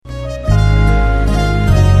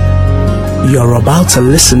You're about to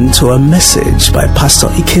listen to a message by Pastor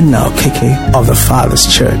Ikenna Okeke of the Father's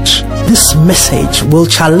Church. This message will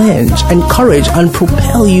challenge, encourage, and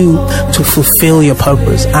propel you to fulfill your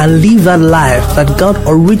purpose and live that life that God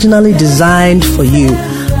originally designed for you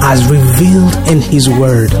as revealed in His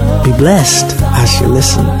Word. Be blessed as you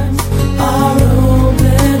listen.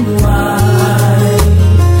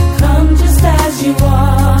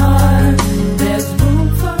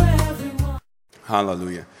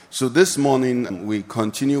 Hallelujah. So this morning we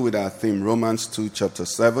continue with our theme, Romans 2 chapter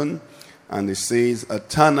 7, and it says,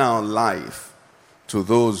 eternal life to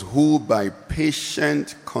those who by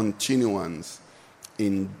patient continuance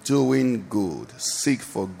in doing good seek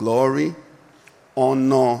for glory,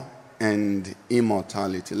 honor, and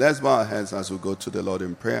immortality. Let's bow our heads as we go to the Lord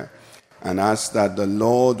in prayer and ask that the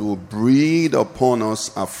Lord will breathe upon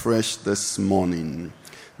us afresh this morning,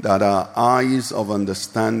 that our eyes of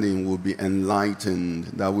understanding will be enlightened,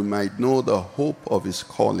 that we might know the hope of His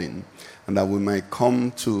calling, and that we might come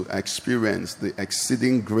to experience the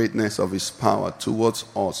exceeding greatness of His power towards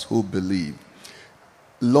us who believe.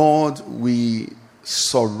 Lord, we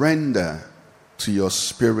surrender to Your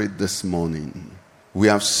Spirit this morning. We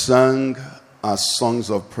have sung our songs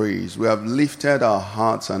of praise. We have lifted our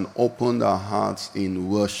hearts and opened our hearts in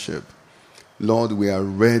worship. Lord, we are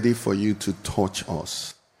ready for You to touch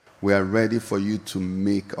us. We are ready for You to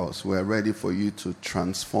make us. We are ready for You to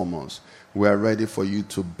transform us. We are ready for You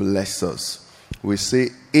to bless us. We say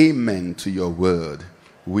amen to Your word.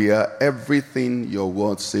 We are everything Your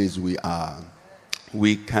word says we are.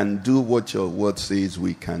 We can do what Your word says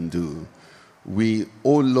we can do. We,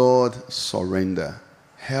 O Lord, surrender.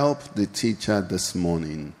 Help the teacher this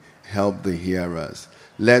morning. Help the hearers.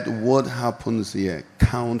 Let what happens here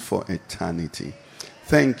count for eternity.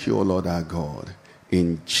 Thank You, O Lord our God.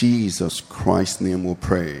 In Jesus Christ's name we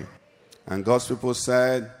pray. And God's people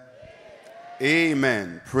said,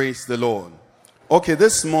 amen. Praise the Lord. Okay,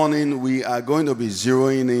 this morning we are going to be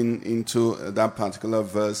zeroing into that particular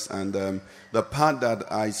verse. And the part that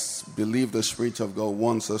I believe the Spirit of God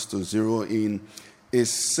wants us to zero in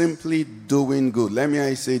is simply doing good. Let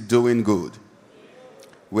me say doing good.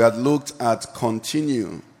 We had looked at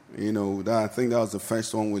continue. I think that was the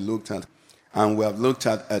first one we looked at. And we have looked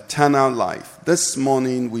at eternal life. This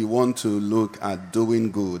morning we want to look at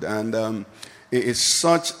doing good. And it is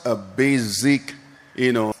such a basic,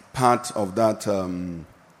 part of that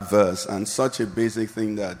verse, and such a basic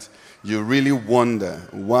thing that you really wonder,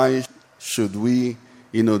 why should we,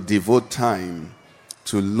 devote time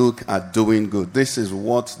to look at doing good? This is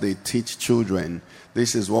what they teach children.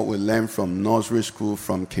 This is what we learn from nursery school,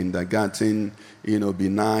 from kindergarten, be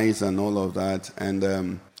nice and all of that.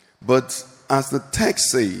 And but as the text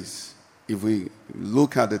says, if we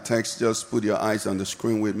look at the text, just put your eyes on the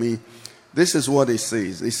screen with me. This is what it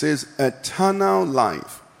says. It says, eternal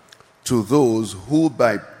life to those who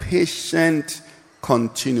by patient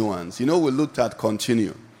continuance. We looked at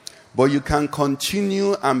continue. But you can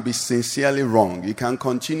continue and be sincerely wrong. You can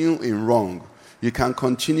continue in wrong. You can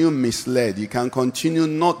continue misled. You can continue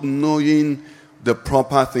not knowing the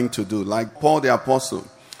proper thing to do. Like Paul the Apostle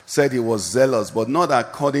said he was zealous, but not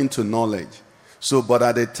according to knowledge. But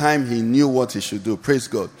at the time he knew what he should do. Praise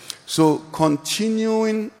God. So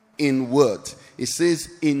continuing in what? It says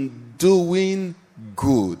in doing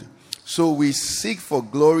good. So we seek for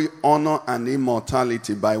glory, honor, and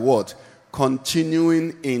immortality by what?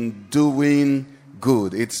 Continuing in doing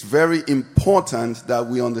good. It's very important that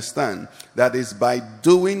we understand that it's by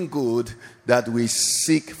doing good that we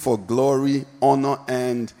seek for glory, honor,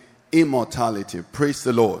 and immortality. Praise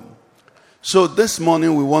the Lord. So this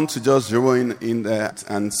morning we want to just zero in that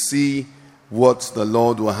and see what the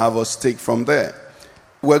Lord will have us take from there.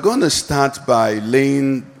 We're going to start by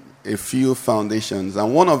laying a few foundations,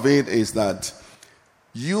 and one of it is that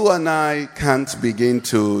you and I can't begin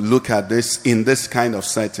to look at this in this kind of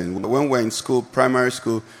setting. When we're in school, primary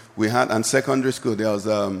school, we had, and secondary school, there was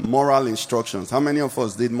moral instructions. How many of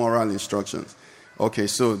us did moral instructions? Okay,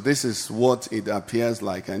 so this is what it appears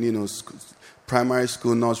like, and primary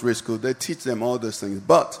school, nursery school, they teach them all those things.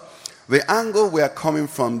 But the angle we are coming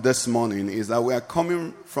from this morning is that we are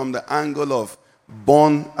coming from the angle of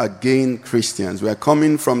born-again Christians. We are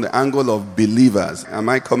coming from the angle of believers. Am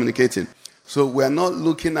I communicating? So we are not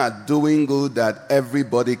looking at doing good that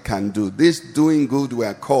everybody can do. This doing good we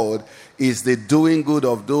are called is the doing good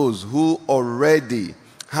of those who already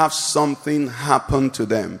have something happen to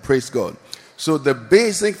them. Praise God. So the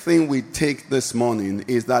basic thing we take this morning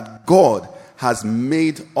is that God has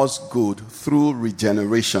made us good through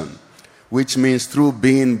regeneration, which means through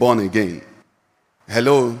being born again.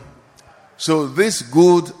 Hello? So this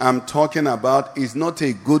good I'm talking about is not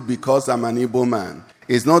a good because I'm an Igbo man.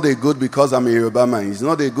 It's not a good because I'm a Yoruba man. It's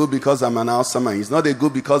not a good because I'm an Hausa man. It's not a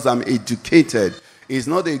good because I'm educated. It's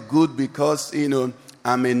not a good because,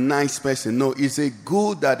 I'm a nice person. No, it's a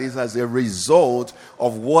good that is as a result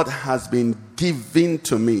of what has been given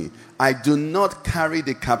to me. I do not carry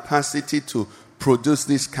the capacity to produce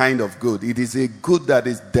this kind of good. It is a good that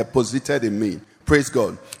is deposited in me. Praise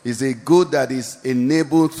God. It's a good that is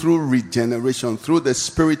enabled through regeneration, through the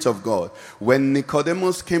Spirit of God. When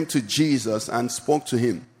Nicodemus came to Jesus and spoke to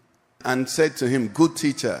him and said to him, good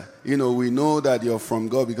teacher, we know that you're from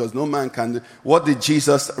God because no man can. What did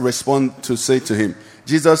Jesus respond to say to him?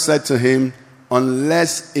 Jesus said to him,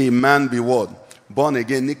 unless a man be what? Born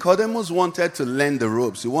again. Nicodemus wanted to learn the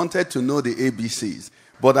ropes. He wanted to know the ABCs.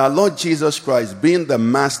 But our Lord Jesus Christ, being the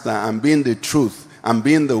master and being the truth, and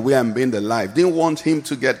being the way and being the life, didn't want him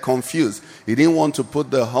to get confused. He didn't want to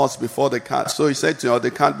put the horse before the cart. So he said to him,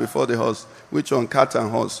 the cart before the horse. Which one, cart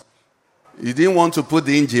and horse? He didn't want to put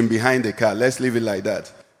the engine behind the car. Let's leave it like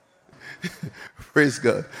that. Praise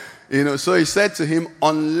God. So he said to him,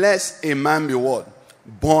 unless a man be what?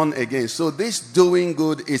 Born again. So this doing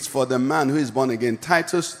good is for the man who is born again.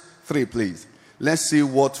 Titus 3, please. Let's see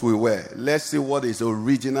what we were. Let's see what is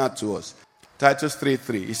original to us. Titus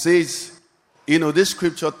 3:3. It says, this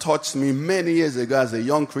scripture touched me many years ago as a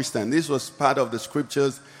young Christian. This was part of the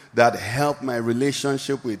scriptures that helped my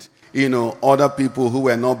relationship with, other people who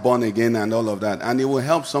were not born again and all of that. And it will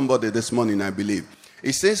help somebody this morning, I believe.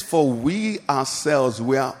 It says, for we ourselves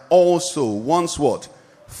were also once what?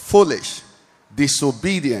 Foolish,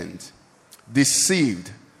 disobedient,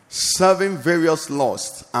 deceived, serving various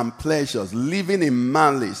lusts and pleasures, living in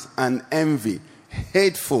malice and envy,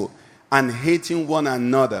 hateful and hating one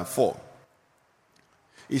another. For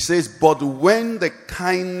he says, but when the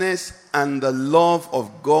kindness and the love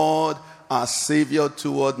of God, our Savior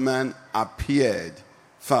toward man, appeared.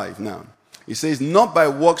 5 now. He says, not by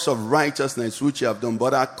works of righteousness which you have done,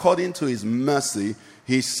 but according to his mercy,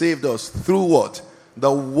 he saved us through what?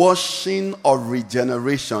 The washing of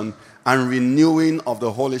regeneration and renewing of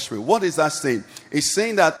the Holy Spirit. What is that saying? It's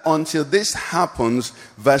saying that until this happens,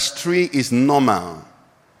 verse 3 is normal.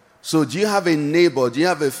 So do you have a neighbor, do you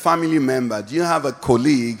have a family member, do you have a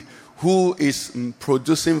colleague who is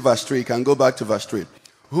producing verse 3? You can go back to verse 3.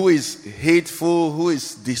 Who is hateful, who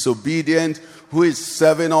is disobedient, who is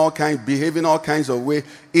serving all kinds, behaving all kinds of ways.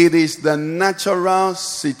 It is the natural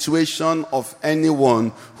situation of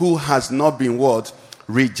anyone who has not been what?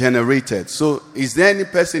 Regenerated. So is there any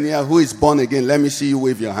person here who is born again? Let me see you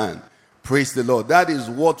wave your hand. Praise the Lord. That is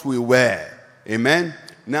what we were. Amen.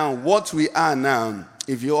 Now what we are now,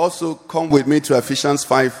 if you also come with me to Ephesians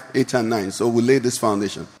 5, 8 and 9. So we'll lay this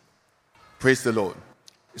foundation. Praise the Lord.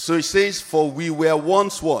 So it says, for we were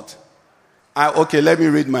once what? Okay, let me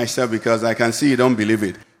read myself because I can see you don't believe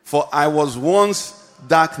it. For I was once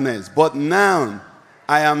darkness, but now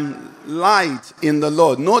I am light in the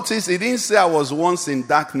Lord. Notice it didn't say I was once in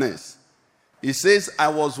darkness. It says I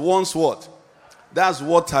was once what? That's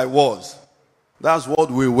what I was. That's what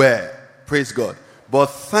we were. Praise God. But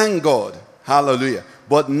thank God. Hallelujah.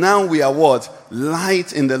 But now we are what?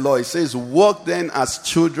 Light in the Lord. It says, walk then as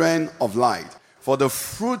children of light. For the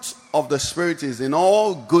fruit of the Spirit is in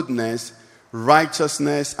all goodness,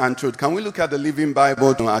 righteousness, and truth. Can we look at the Living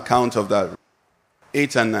Bible to account of that?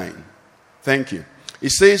 8 and 9. Thank you. It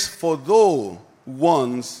says, for though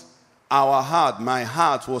once my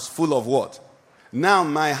heart was full of what? Now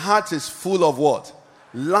my heart is full of what?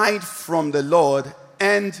 Light from the Lord.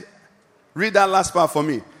 And read that last part for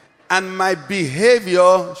me. And my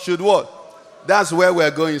behavior should what? That's where we're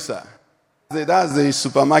going, sir. That's the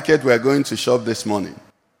supermarket we're going to shop this morning.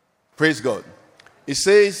 Praise God. It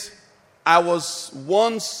says, I was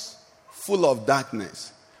once full of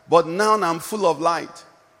darkness, but now I'm full of light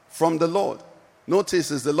from the Lord. Notice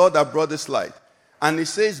it's the Lord that brought this light. And it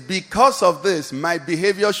says, because of this, my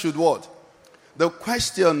behavior should what? The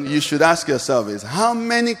question you should ask yourself is, how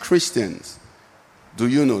many Christians do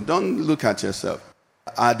you know? Don't look at yourself.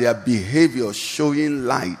 Are their behavior showing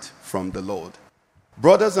light from the Lord?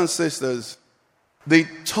 Brothers and sisters, the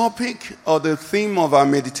topic or the theme of our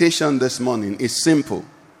meditation this morning is simple,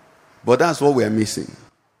 but that's what we're missing.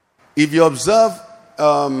 If you observe,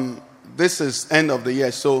 this is end of the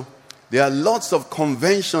year, so there are lots of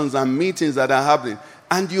conventions and meetings that are happening,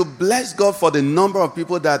 and you bless God for the number of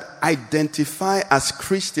people that identify as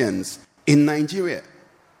Christians in Nigeria.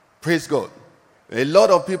 Praise God. A lot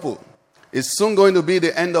of people. It's soon going to be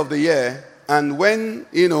the end of the year, and when,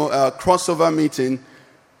 a crossover meeting,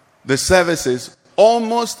 the services,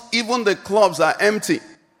 almost even the clubs are empty.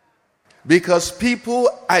 because people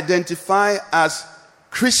identify as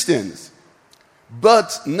Christians.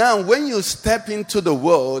 But now when you step into the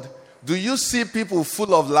world, do you see people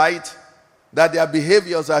full of light that their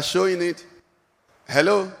behaviors are showing it?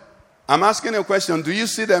 Hello? I'm asking a question. Do you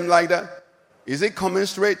see them like that? Is it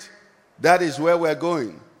commensurate? That is where we're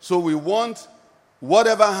going. So we want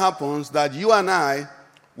whatever happens that you and I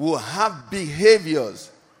will have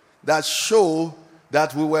behaviors that show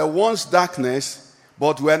that we were once darkness,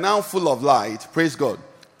 but we're now full of light. Praise God.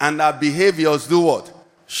 And our behaviors do what?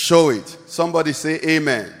 Show it. Somebody say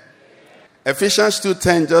amen. Ephesians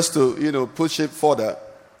 2:10, just to push it further,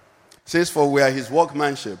 says, for we are his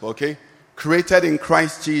workmanship, okay? Created in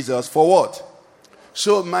Christ Jesus for what?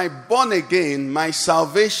 So my born again, my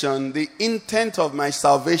salvation, the intent of my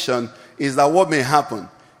salvation is that what may happen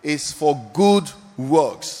is for good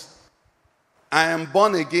works. I am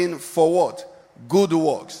born again for what? Good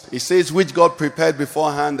works. It says, which God prepared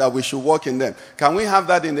beforehand that we should walk in them. Can we have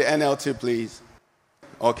that in the NLT, please?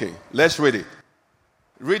 Okay, let's read it.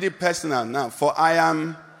 Read it personal now. For I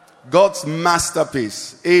am God's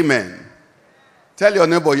masterpiece. Amen. Tell your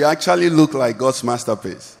neighbor, you actually look like God's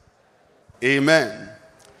masterpiece. Amen.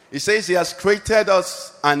 It says he has created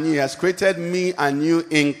us and he has created me and you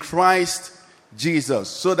in Christ Jesus.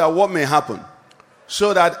 So that what may happen?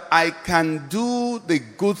 So that I can do the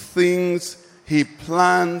good things he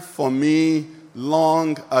planned for me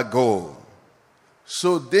long ago.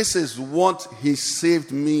 So this is what he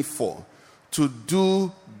saved me for. To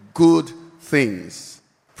do good things.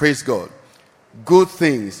 Praise God. Good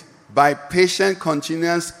things. By patient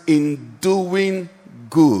continuance in doing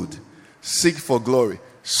good. Seek for glory.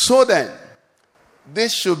 So then,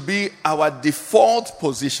 this should be our default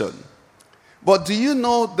position. But do you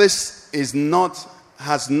know this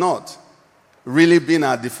has not really been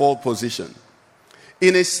our default position?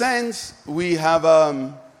 In a sense, we have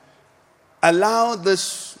allowed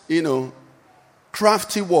this,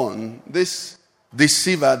 crafty one, this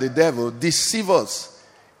deceiver, the devil, deceive us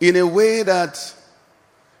in a way that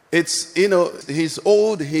it's,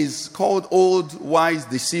 he's called old wise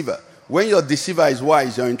deceiver. When your deceiver is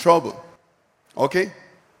wise, you're in trouble. Okay?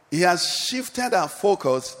 He has shifted our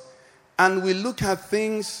focus and we look at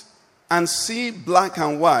things and see black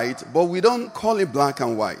and white, but we don't call it black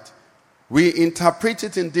and white. We interpret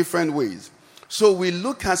it in different ways. So we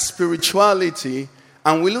look at spirituality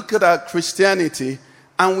and we look at our Christianity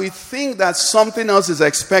and we think that something else is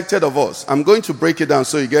expected of us. I'm going to break it down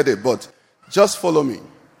so you get it, but just follow me.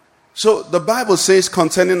 So the Bible says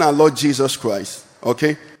concerning our Lord Jesus Christ,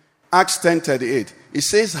 okay? Acts 10:38. It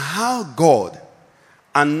says how God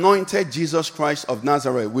anointed Jesus Christ of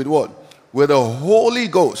Nazareth with what? With the Holy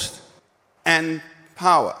Ghost and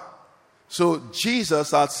power. So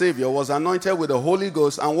Jesus, our Savior, was anointed with the Holy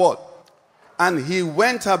Ghost and what? And he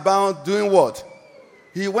went about doing what?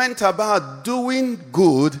 He went about doing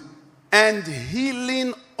good and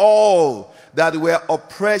healing all that were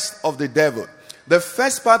oppressed of the devil. The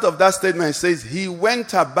first part of that statement says he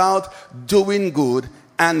went about doing good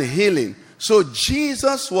and healing. So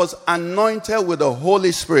Jesus was anointed with the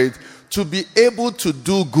Holy Spirit to be able to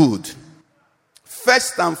do good.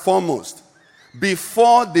 First and foremost,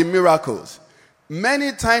 before the miracles.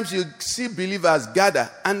 Many times you see believers gather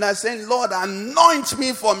and they're saying, Lord, anoint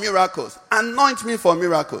me for miracles. Anoint me for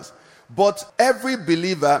miracles. But every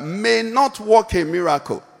believer may not work a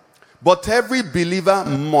miracle. But every believer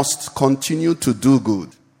must continue to do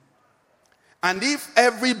good. And if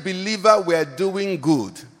every believer were doing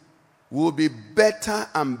good, we'll be better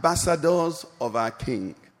ambassadors of our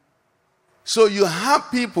King. So you have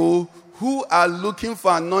people who are looking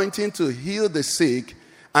for anointing to heal the sick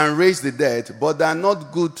and raise the dead, but they are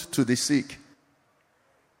not good to the sick.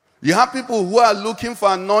 You have people who are looking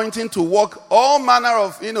for anointing to work all manner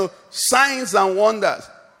of, signs and wonders,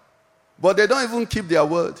 but they don't even keep their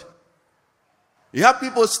word. You have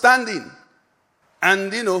people standing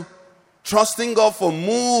and, trusting God for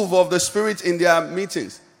move of the Spirit in their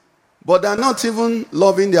meetings, but they're not even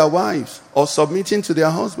loving their wives or submitting to their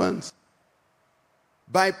husbands.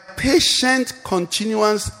 By patient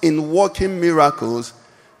continuance in working miracles,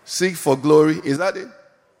 seek for glory. Is that it?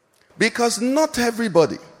 Because not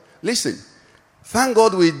everybody. Listen, thank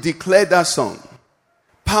God we declared that song.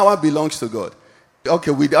 Power belongs to God.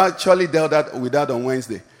 Okay, we actually dealt with that on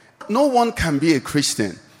Wednesday. No one can be a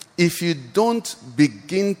Christian if you don't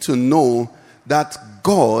begin to know that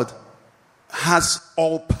God has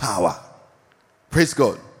all power. Praise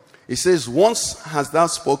God. It says, once hast thou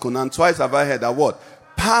spoken, and twice have I heard that what?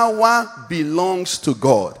 Power belongs to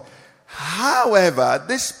God. However,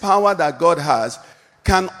 this power that God has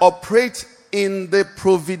can operate in the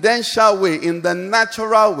providential way, in the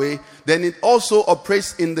natural way. then it also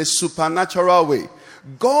operates in the supernatural way.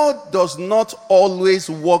 God does not always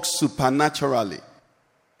work supernaturally.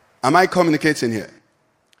 Am I communicating here?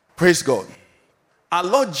 Praise God. Our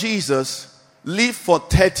Lord Jesus lived for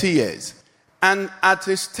 30 years. And at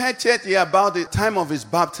his 30th year, about the time of his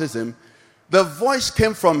baptism, the voice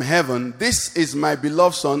came from heaven, "This is my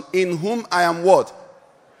beloved Son, in whom I am" what?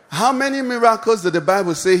 How many miracles did the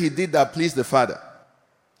Bible say he did that pleased the Father?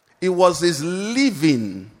 It was his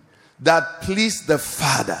living that pleased the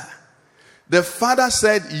Father. The Father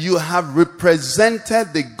said, "You have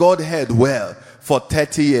represented the Godhead well for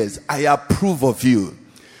 30 years. I approve of you."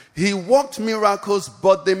 He worked miracles,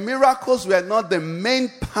 but the miracles were not the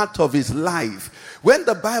main part of his life. When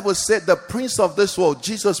the Bible said the prince of this world,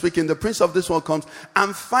 Jesus speaking, the prince of this world comes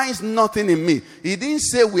and finds nothing in me. He didn't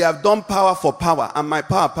say we have done power for power and my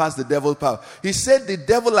power passed the devil's power. He said the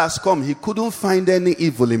devil has come. He couldn't find any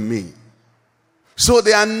evil in me. So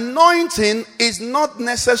the anointing is not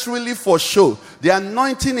necessarily for show. The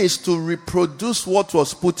anointing is to reproduce what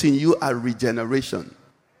was put in you at regeneration.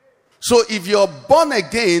 So if you're born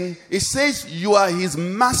again, it says you are his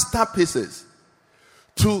masterpieces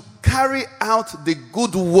to carry out the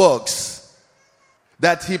good works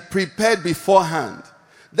that he prepared beforehand.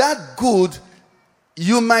 That good,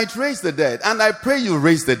 you might raise the dead. And I pray you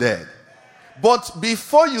raise the dead. But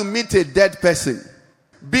before you meet a dead person,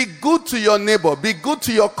 be good to your neighbor, be good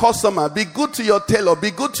to your customer, be good to your tailor, be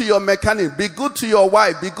good to your mechanic, be good to your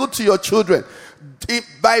wife, be good to your children.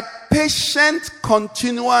 By patient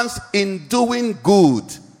continuance in doing good.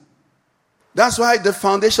 That's why the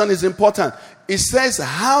foundation is important. It says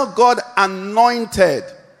how God anointed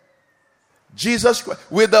Jesus Christ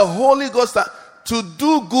with the Holy Ghost to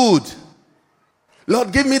do good.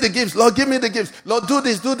 Lord, give me the gifts. Lord, give me the gifts. Lord, do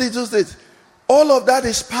this, do this, do this. All of that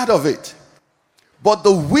is part of it. But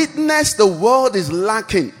the witness the world is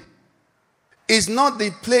lacking is not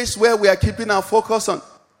the place where we are keeping our focus on.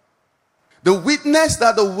 The witness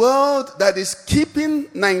that the world that is keeping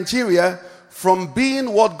Nigeria from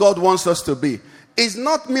being what God wants us to be is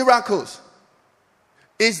not miracles.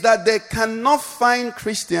 It's that they cannot find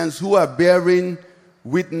Christians who are bearing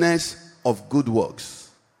witness of good works.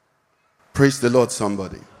 Praise the Lord,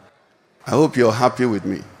 somebody. I hope you're happy with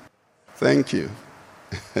me. Thank you.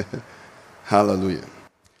 Hallelujah.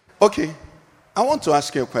 Okay, I want to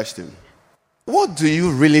ask you a question. What do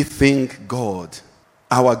you really think God,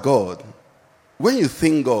 our God, when you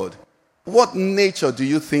think God, what nature do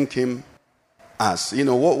you think him as? You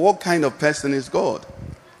know, what kind of person is God?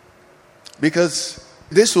 Because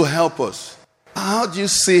this will help us. How do you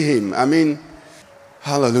see him? I mean,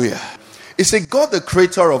 hallelujah. It's a God, the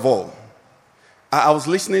creator of all. I was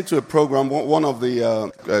listening to a program, one of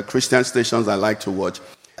the Christian stations I like to watch.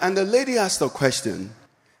 And the lady asked a question.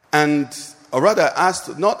 Or rather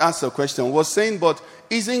not asked a question, was saying, but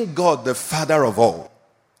isn't God the father of all?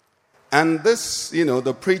 And this,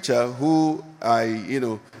 the preacher who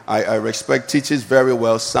I respect, teaches very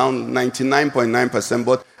well, sound 99.9%.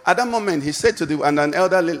 But at that moment, he said to an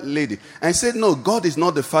elder lady, and he said, no, God is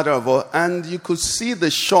not the father of all. And you could see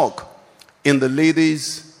the shock in the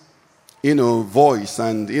lady's, voice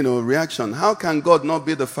and, reaction. How can God not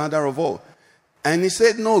be the father of all? And he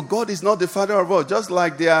said, no, God is not the father of all. Just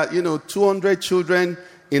like there are, 200 children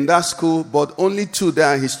in that school, but only 2 there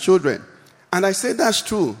are his children. And I said, that's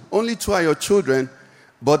true. Only 2 are your children,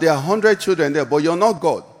 but there are 100 children there, but you're not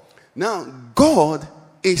God. Now, God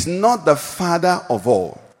is not the father of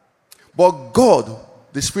all. But God,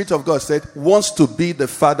 the Spirit of God said, wants to be the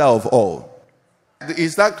father of all.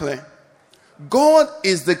 Is that clear? God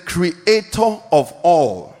is the creator of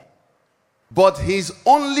all. But he's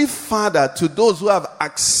only father to those who have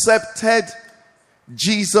accepted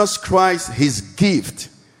Jesus Christ, his gift.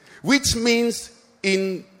 Which means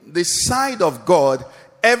in the side of God,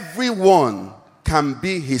 everyone can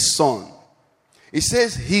be his son. It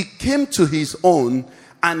says he came to his own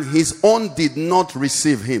and his own did not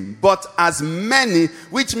receive him. But as many,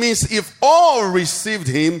 which means if all received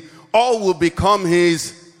him, all will become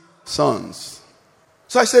his sons.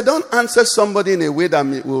 So I said, don't answer somebody in a way that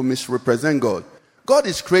will misrepresent God. God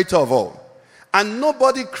is creator of all. And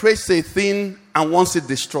nobody creates a thing and wants it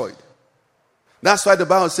destroyed. That's why the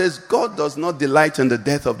Bible says God does not delight in the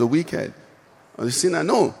death of the wicked or the sinner.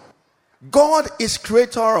 No. God is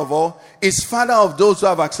creator of all, is father of those who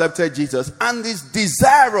have accepted Jesus, and is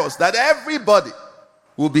desirous that everybody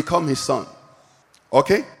will become his son.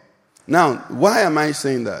 Okay? Now, why am I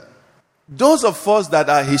saying that? Those of us that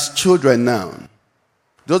are his children now,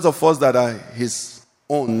 those of us that are his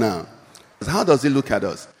own now, how does he look at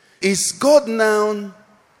us? Is God now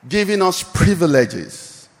giving us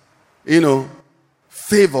privileges?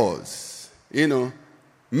 favors,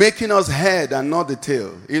 making us head and not the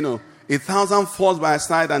tail. 1,000 falls by our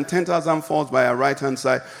side and 10,000 falls by our right hand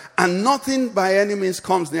side, and nothing by any means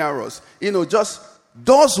comes near us. Just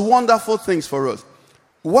does wonderful things for us.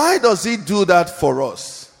 Why does he do that for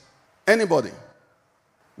us? Anybody?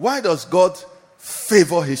 Why does God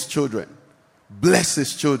favor his children, bless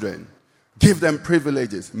his children, give them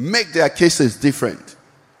privileges, make their cases different?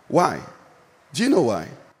 Why? Do you know why?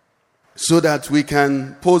 So that we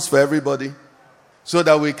can pose for everybody, so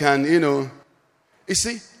that we can, you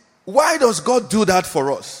see, why does God do that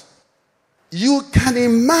for us? You can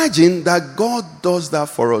imagine that God does that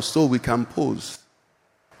for us so we can pose.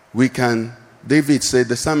 David said,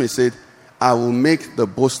 the psalmist said, I will make the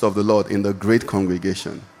boast of the Lord in the great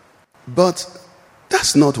congregation. But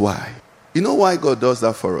that's not why. You know why God does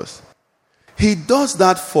that for us? He does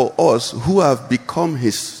that for us who have become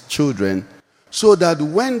his children, so that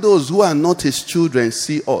when those who are not his children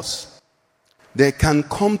see us, they can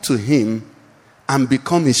come to him and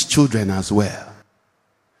become his children as well.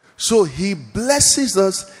 So he blesses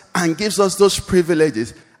us and gives us those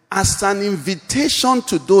privileges as an invitation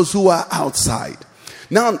to those who are outside.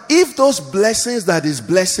 Now, if those blessings that he's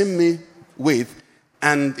blessing me with,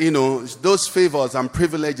 and those favors and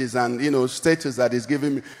privileges and status that he's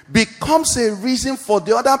giving me, becomes a reason for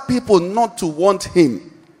the other people not to want him,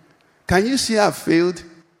 can you see I've failed?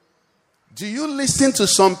 Do you listen to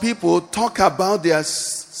some people talk about their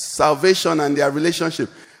salvation and their relationship,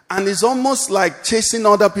 and it's almost like chasing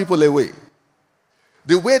other people away?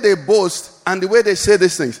 The way they boast and the way they say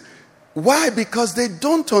these things. Why? Because they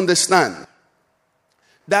don't understand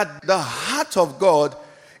that the heart of God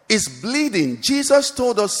is bleeding. Jesus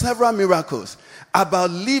told us several miracles about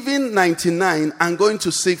leaving 99 and going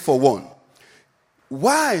to seek for one.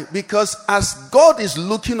 Why? Because as God is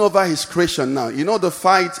looking over his creation now, the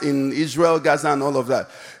fight in Israel, Gaza and all of that,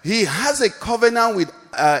 he has a covenant with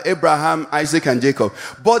Abraham, Isaac and Jacob.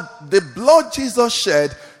 But the blood Jesus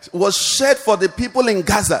shed was shed for the people in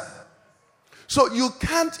Gaza. So you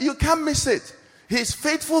can't miss it. He's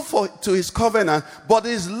faithful to his covenant, but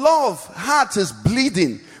his heart is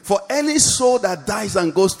bleeding for any soul that dies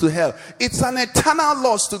and goes to hell. It's an eternal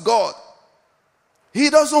loss to God. He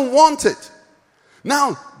doesn't want it.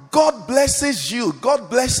 Now, God blesses you. God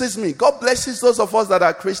blesses me. God blesses those of us that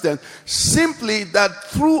are Christians. Simply that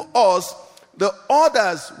through us, the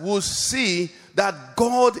others will see that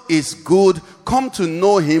God is good, come to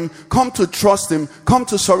know him, come to trust him, come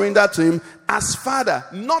to surrender to him as Father,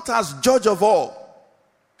 not as judge of all.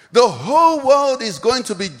 The whole world is going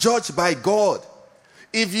to be judged by God.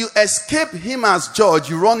 If you escape him as judge,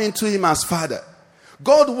 you run into him as Father.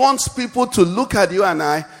 God wants people to look at you and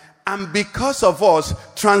I, and because of us,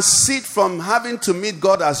 transit from having to meet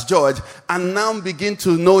God as judge and now begin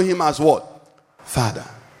to know him as what? Father.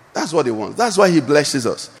 That's what he wants. That's why he blesses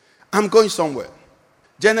us. I'm going somewhere.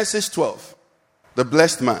 Genesis 12. The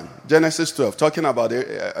blessed man. Genesis 12. Talking about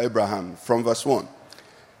Abraham from verse 1.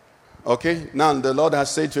 Okay. Now the Lord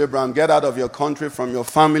has said to Abraham, get out of your country, from your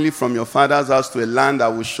family, from your father's house to a land I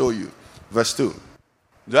will show you. Verse 2.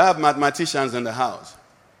 Do I have mathematicians in the house?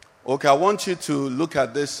 Okay, I want you to look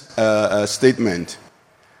at this statement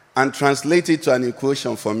and translate it to an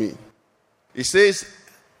equation for me. It says,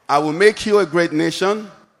 I will make you a great nation.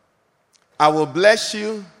 I will bless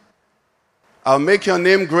you. I'll make your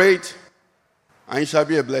name great. And you shall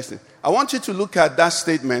be a blessing. I want you to look at that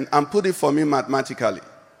statement and put it for me mathematically.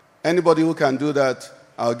 Anybody who can do that,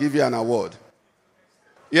 I'll give you an award.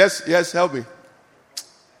 Yes, help me.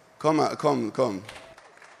 Come.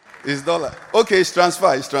 It's dollar. Okay, it's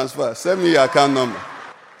transfer. Send me your account number.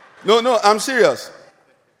 No, I'm serious.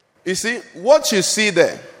 You see, what you see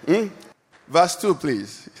there. Verse 2,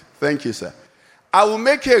 please. Thank you, sir. I will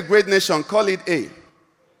make you a great nation, call it A.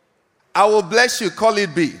 I will bless you, call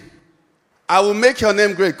it B. I will make your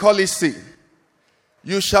name great, call it C.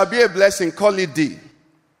 You shall be a blessing, call it D.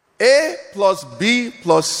 A plus B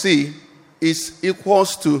plus C is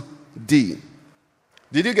equals to D.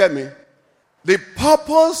 Did you get me? The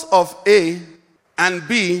purpose of A and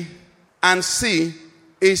B and C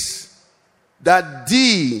is that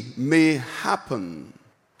D may happen.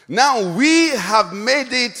 Now we have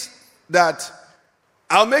made it that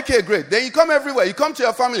I'll make you great. Then you come everywhere. You come to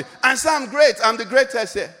your family and say, I'm great. I'm the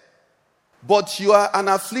greatest here. But you are an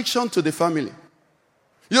affliction to the family.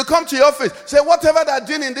 You come to your office, say, whatever they're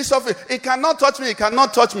doing in this office, it cannot touch me, it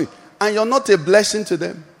cannot touch me. And you're not a blessing to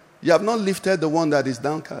them. You have not lifted the one that is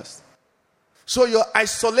downcast. So you're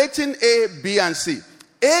isolating A, B, and C.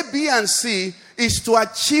 A, B, and C is to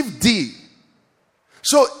achieve D.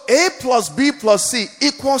 So A plus B plus C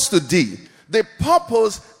equals to D. The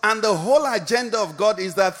purpose And the whole agenda of God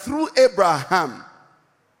is that through Abraham,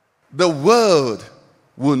 the world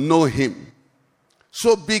will know him.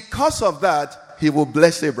 So because of that, he will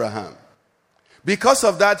bless Abraham. Because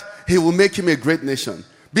of that, he will make him a great nation.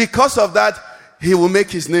 Because of that, he will make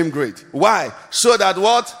his name great. Why? So that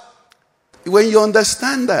what? When you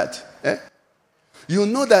understand that, you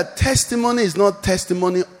know that testimony is not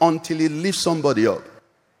testimony until it lifts somebody up.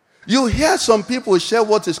 You hear some people share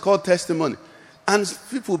what is called testimony, and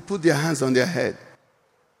people put their hands on their head.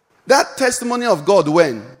 That testimony of God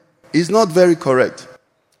when is not very correct.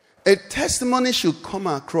 A testimony should come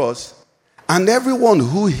across, and everyone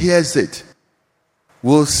who hears it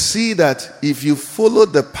will see that if you follow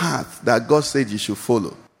the path that God said you should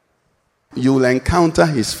follow, you will encounter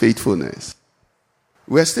his faithfulness.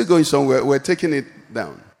 We're still going somewhere. We're taking it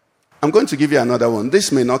down. I'm going to give you another one.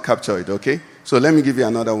 This may not capture it, okay? So let me give you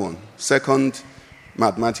another one. Second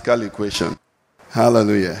mathematical equation.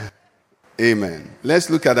 Hallelujah. Amen. Let's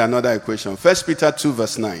look at another equation. 1 Peter 2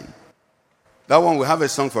 verse 9. That one, we have a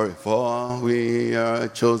song for it. For we are a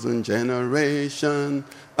chosen generation,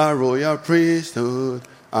 a royal priesthood,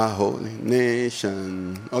 a holy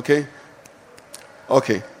nation. Okay?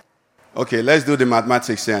 Okay, let's do the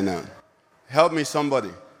mathematics here now. Help me, somebody.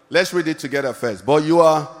 Let's read it together first. But you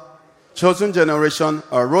are chosen generation,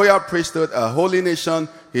 a royal priesthood, a holy nation,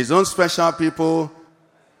 his own special people.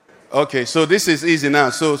 Okay, so this is easy now.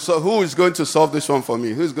 So who is going to solve this one for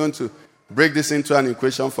me? Who's going to break this into an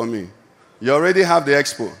equation for me? You already have the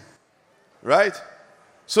expo, right?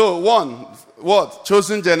 So one, what?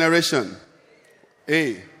 Chosen generation.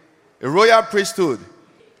 A royal priesthood.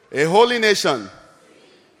 A holy nation.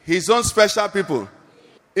 His own special people.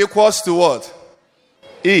 Equals to what?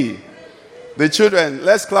 E. The children.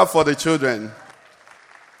 Let's clap for the children.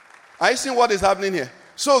 Are you seeing what is happening here?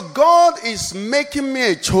 So God is making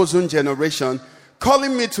me a chosen generation,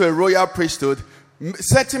 calling me to a royal priesthood,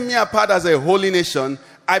 setting me apart as a holy nation.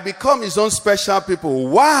 I become his own special people.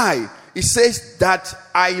 Why? He says that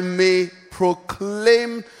I may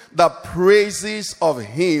proclaim the praises of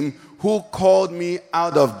him who called me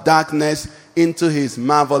out of darkness into his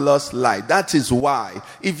marvelous light. That is why.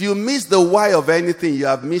 If you miss the why of anything, you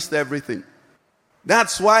have missed everything.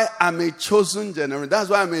 That's why I'm a chosen generation. That's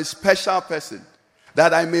why I'm a special person.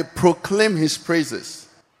 That I may proclaim his praises.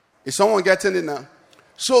 Is someone getting it now?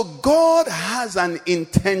 So God has an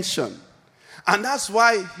intention. And that's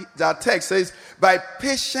why that text says, by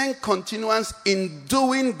patient continuance in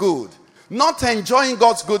doing good, not enjoying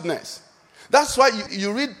God's goodness. That's why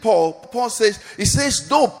you read Paul. Paul says, he says,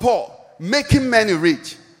 though Paul, making many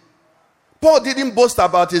rich. Paul didn't boast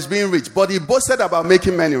about his being rich, but he boasted about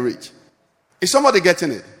making many rich. Is somebody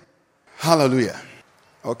getting it? Hallelujah.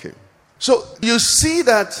 Okay. So you see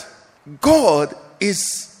that God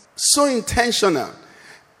is so intentional.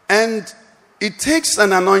 And it takes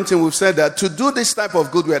an anointing, we've said that, to do this type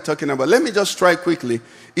of good we are talking about. Let me just try quickly,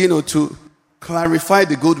 to clarify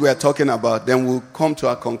the good we are talking about. Then we'll come to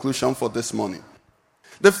our conclusion for this morning.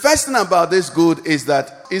 The first thing about this good is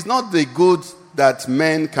that it's not the good that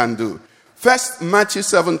men can do. First, Matthew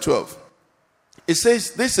 7:12. It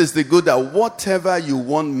says, this is the good, that whatever you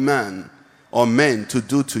want man or men to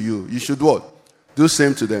do to you, you should what? Do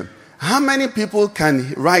same to them. How many people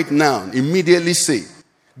can right now immediately say,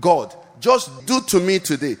 God, just do to me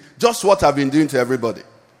today just what I've been doing to everybody?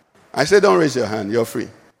 I say, don't raise your hand. You're free.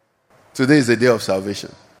 Today is the day of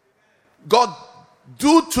salvation. God,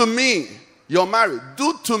 do to me. You're married.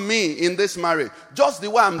 Do to me in this marriage just the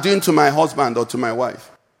way I'm doing to my husband or to my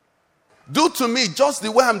wife. Do to me just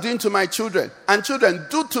the way I'm doing to my children. And children,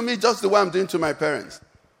 do to me just the way I'm doing to my parents.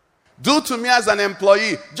 Do to me as an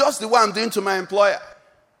employee just the way I'm doing to my employer.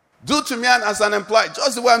 Do to me as an employee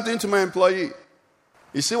just the way I'm doing to my employee.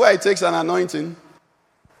 You see why it takes an anointing?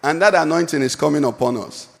 And that anointing is coming upon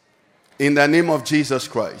us. In the name of Jesus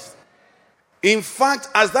Christ. In fact,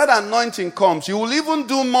 as that anointing comes, you will even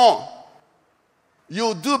do more.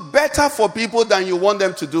 You'll do better for people than you want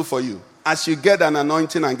them to do for you. As you get an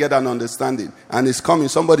anointing and get an understanding. And it's coming.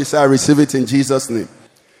 Somebody say, I receive it in Jesus' name.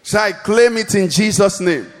 Say, I claim it in Jesus'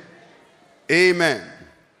 name. Amen.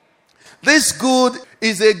 This good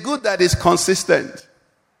is a good that is consistent.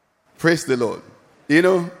 Praise the Lord.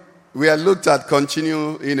 We had looked at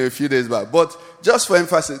continue a few days back. But just for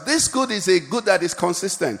emphasis, this good is a good that is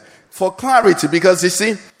consistent. For clarity, because you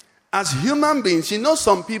see, as human beings,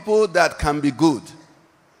 some people that can be good,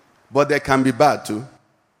 but they can be bad too.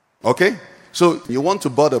 Okay? So you want to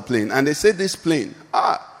board a plane, and they say this plane,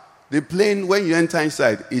 the plane, when you enter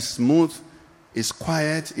inside, is smooth, is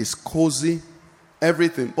quiet, is cozy,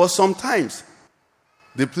 everything. But sometimes,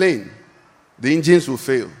 the plane, the engines will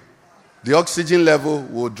fail. the oxygen level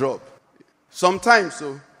will drop. Sometimes,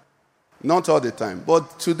 so not all the time.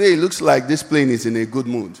 But today it looks like this plane is in a good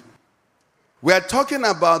mood. We are talking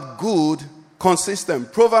about good,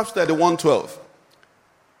 consistent. Proverbs 31:12.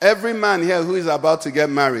 Every man here who is about to get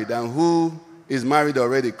married and who is married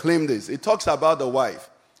already, claim this. It talks about the wife.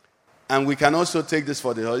 And we can also take this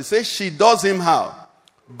for the husband. It says she does him how?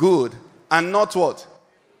 Good. And not what?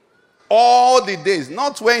 All the days.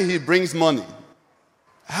 Not when he brings money.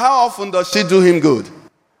 How often does she do him good?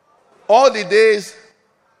 All the days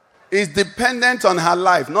is dependent on her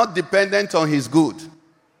life, not dependent on his good.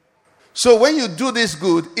 So when you do this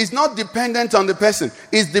good, it's not dependent on the person.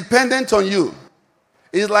 It's dependent on you.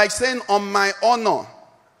 It's like saying, on my honor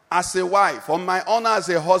as a wife, on my honor as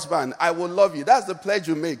a husband, I will love you. That's the pledge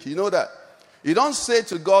you make. You know that? You don't say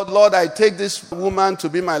to God, Lord, I take this woman to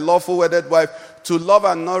be my lawful wedded wife, to love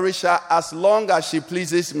and nourish her as long as she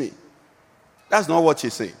pleases me. That's not what you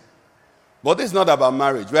say. But this is not about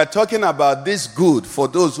marriage. We are talking about this good for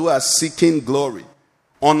those who are seeking glory,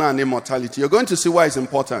 honor, and immortality. You're going to see why it's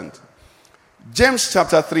important. James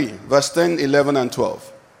chapter 3, verse 10, 11, and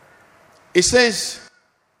 12. It says,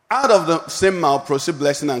 out of the same mouth proceed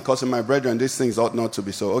blessing and cursing, my brethren. These things ought not to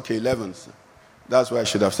be so. Okay, 11. That's where I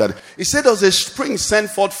should have started. It said, does a spring send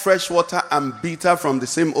forth fresh water and bitter from the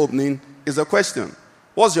same opening? Is a question.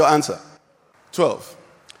 What's your answer? 12.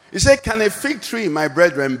 It said, can a fig tree, my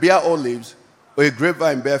brethren, bear olives, or a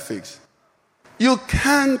grapevine bear figs? You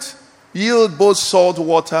can't yield both salt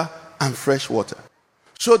water and fresh water.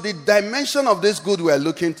 So the dimension of this good we are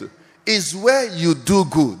looking to is where you do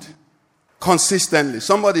good consistently.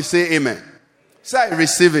 Somebody say amen. Say I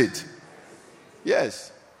receive it.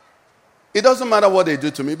 Yes. It doesn't matter what they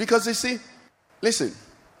do to me, because you see, listen,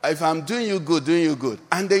 if I'm doing you good,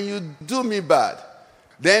 and then you do me bad,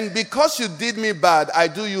 then because you did me bad, I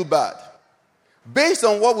do you bad. Based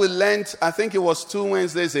on what we learned, I think it was 2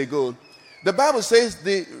 Wednesdays ago, the Bible says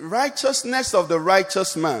the righteousness of the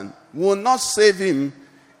righteous man will not save him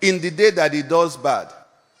in the day that he does bad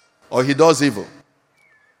or he does evil.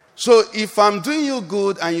 So if I'm doing you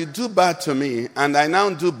good and you do bad to me, and I now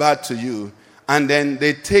do bad to you, and then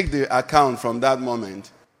they take the account from that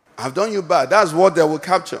moment, I've done you bad. That's what they will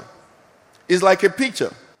capture. It's like a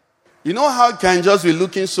picture. You know how it can just be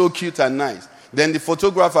looking so cute and nice? Then the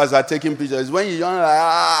photographers are taking pictures. When you're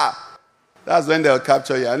like, that's when they'll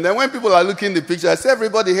capture you. And then when people are looking at the picture, I say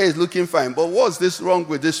everybody here is looking fine. But what's this wrong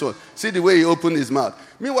with this one? See the way he opened his mouth.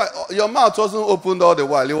 Meanwhile, your mouth wasn't opened all the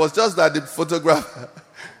while. It was just that the photographer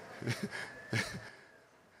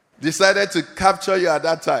decided to capture you at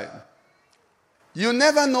that time. You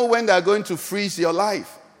never know when they're going to freeze your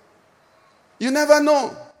life. You never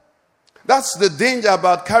know. That's the danger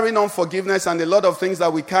about carrying on forgiveness and a lot of things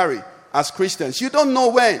that we carry as Christians. You don't know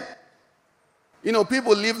when. You know,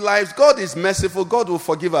 people live lives. God is merciful. God will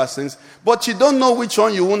forgive our sins. But you don't know which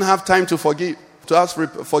one you won't have time to forgive, to ask for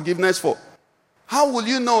forgiveness for. How will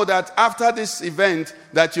you know that after this event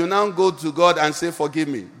that you now go to God and say, forgive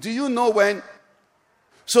me? Do you know when?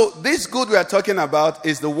 So this good we are talking about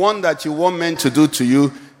is the one that you want men to do to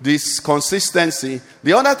you, this consistency.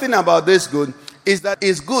 The other thing about this good is that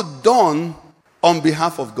it's good done on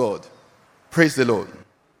behalf of God. Praise the Lord.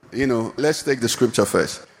 You know, let's take the scripture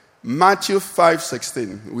first. Matthew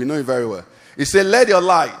 5:16. We know it very well. It said, let your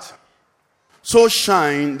light so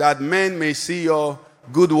shine that men may see your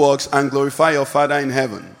good works and glorify your Father in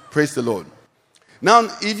heaven. Praise the Lord. Now,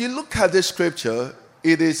 if you look at this scripture,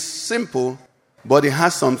 it is simple, but it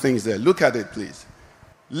has some things there. Look at it, please.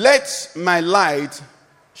 Let my light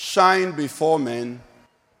shine before men,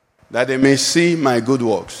 that they may see my good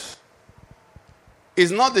works.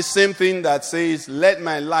 It's not the same thing that says, let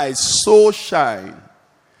my light so shine.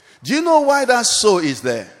 Do you know why that so is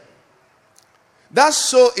there? That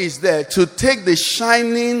so is there to take the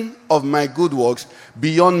shining of my good works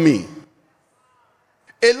beyond me.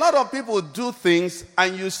 A lot of people do things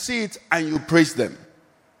and you see it and you praise them.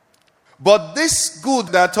 But this good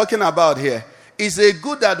they're talking about here is a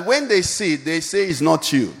good that when they see it, they say it's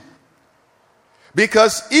not you.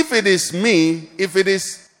 Because if it is me, if it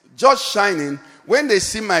is just shining, when they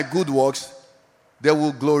see my good works, they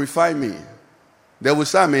will glorify me. They will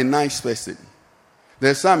say I'm a nice person.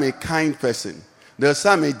 They'll say I'm a kind person. They'll say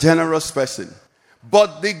I'm a generous person.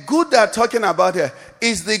 But the good they're talking about here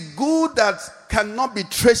is the good that cannot be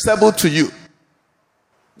traceable to you.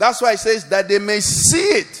 That's why it says that they may see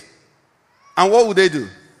it. And what would they do?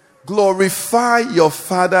 Glorify your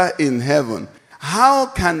Father in heaven. How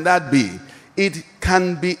can that be? It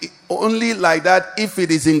can be only like that if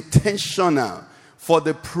it is intentional for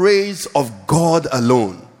the praise of God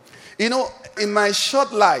alone. You know, in my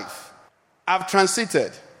short life, I've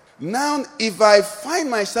transited. Now, if I find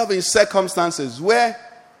myself in circumstances where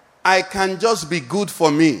I can just be good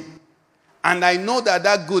for me, and I know that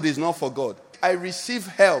that good is not for God, I receive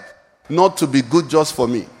help not to be good just for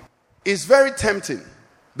me. It's very tempting.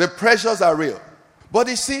 The pressures are real. But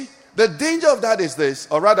you see, the danger of that is this,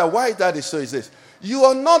 or rather why that is so is this. You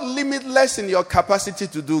are not limitless in your capacity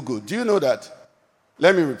to do good. Do you know that?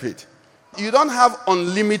 Let me repeat. You don't have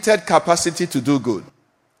unlimited capacity to do good.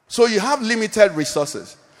 So you have limited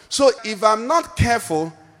resources. So if I'm not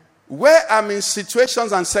careful, where I'm in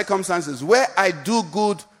situations and circumstances where I do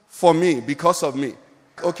good for me because of me.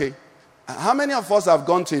 Okay. How many of us have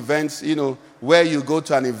gone to events, where you go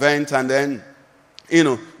to an event and then,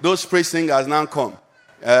 those praise singers now come.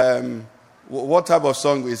 What type of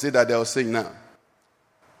song is it that they'll sing now?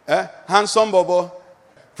 Handsome Bobo,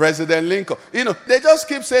 President Lincoln. They just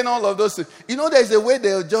keep saying all of those things. There's a way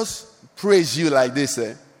they'll just praise you like this.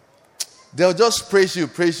 They'll just praise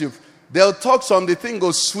you. They'll talk some, the thing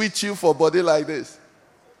goes sweet you for body like this.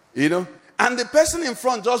 And the person in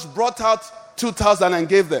front just brought out 2,000 and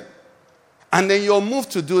gave them. And then you're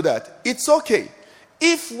moved to do that. It's okay.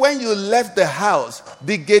 If when you left the house,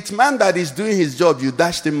 the gate man that is doing his job, you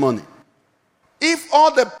dashed him money. If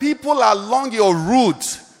all the people along your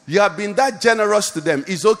route, you have been that generous to them,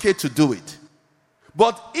 it's okay to do it.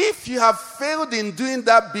 But if you have failed in doing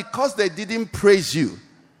that because they didn't praise you,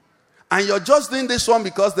 and you're just doing this one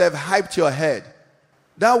because they've hyped your head,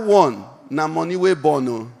 that one, na money we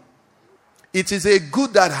bono. It is a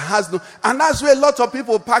good that has no, and that's where a lot of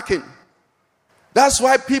people packing. That's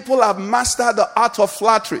why people have mastered the art of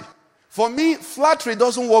flattery. For me, flattery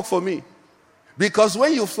doesn't work for me. Because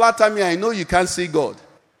when you flatter me, I know you can't see God.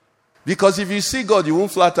 Because if you see God, you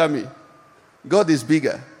won't flatter me. God is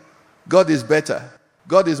bigger. God is better.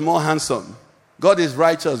 God is more handsome. God is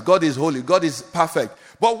righteous. God is holy. God is perfect.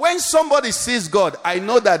 But when somebody sees God, I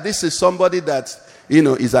know that this is somebody that,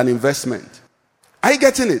 is an investment. Are you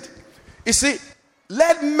getting it? You see,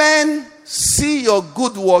 let men see your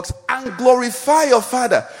good works and glorify your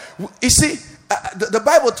Father. You see, the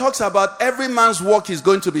Bible talks about every man's work is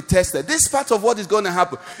going to be tested. This is part of what is going to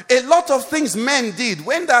happen. A lot of things men did,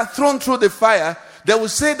 when they are thrown through the fire, they will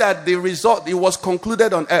say that the result, it was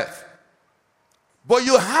concluded on earth. But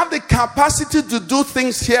you have the capacity to do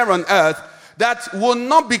things here on earth that will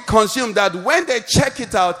not be consumed, that when they check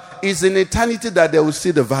it out, is in eternity that they will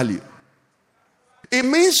see the value. It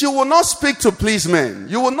means you will not speak to please men.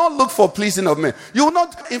 You will not look for pleasing of men. You will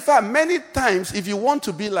not, in fact, many times, if you want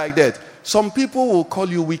to be like that, some people will call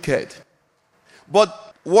you wicked.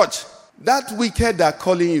 But watch, that wicked that are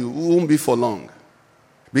calling you won't be for long.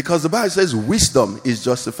 Because the Bible says wisdom is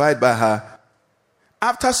justified by her.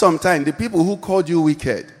 After some time, the people who called you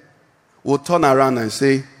wicked will turn around and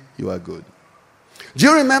say, you are good. Do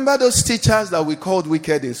you remember those teachers that we called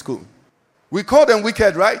wicked in school? We called them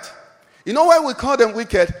wicked, right? You know why we call them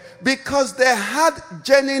wicked? Because they had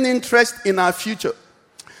genuine interest in our future.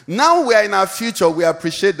 Now we are in our future, we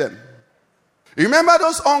appreciate them. Remember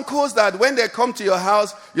those uncles that when they come to your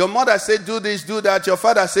house, your mother said do this, do that, your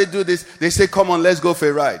father said do this, they say come on, let's go for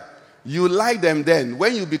a ride. You like them then.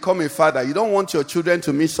 When you become a father, you don't want your children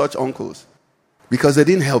to meet such uncles because they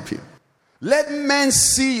didn't help you. Let men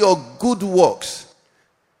see your good works.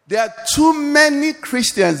 There are too many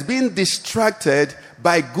Christians being distracted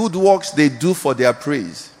by good works they do for their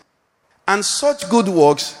praise. And such good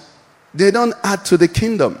works, they don't add to the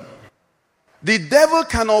kingdom. The devil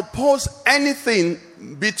can oppose anything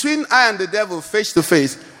between I and the devil face to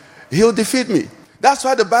face. He'll defeat me. That's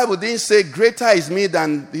why the Bible didn't say greater is me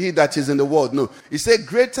than he that is in the world. No, it said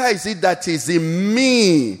greater is he that is in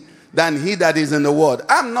me than he that is in the world.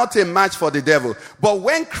 I'm not a match for the devil. But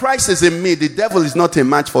when Christ is in me, the devil is not a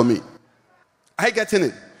match for me. Are you getting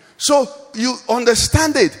it? So you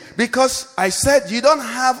understand it, because I said you don't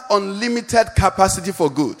have unlimited capacity for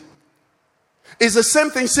good. It's the same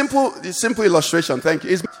thing, simple illustration. Thank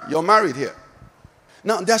you. You're married here.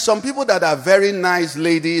 Now, there are some people that are very nice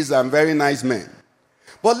ladies and very nice men.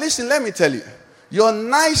 But listen, let me tell you, your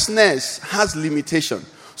niceness has limitation.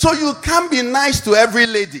 So you can't be nice to every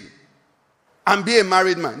lady and be a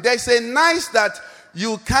married man. There's a nice that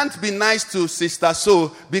you can't be nice to Sister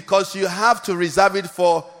So because you have to reserve it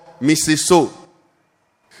for Mrs. So.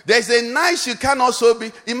 There's a nice you can also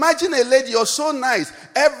be. Imagine a lady, you're so nice.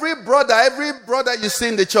 Every brother you see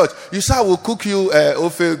in the church, you say, I will cook you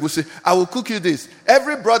ofe egusi. I will cook you this.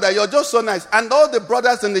 Every brother, you're just so nice. And all the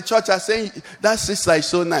brothers in the church are saying, that sister is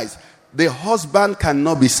so nice. The husband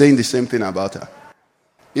cannot be saying the same thing about her.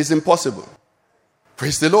 It's impossible.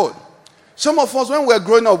 Praise the Lord. Some of us, when we were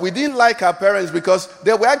growing up, we didn't like our parents because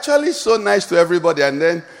they were actually so nice to everybody. And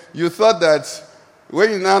then you thought that When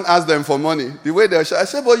you now ask them for money, the way they'll shout, I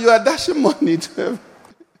said, but you are dashing money to them.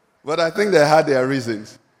 But I think they had their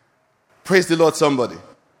reasons. Praise the Lord, somebody.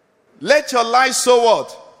 Let your life so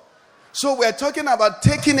what? So we're talking about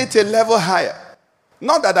taking it a level higher.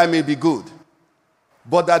 Not that I may be good,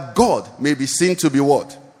 but that God may be seen to be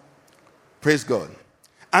what? Praise God.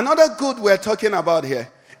 Another good we're talking about here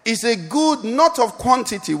is a good not of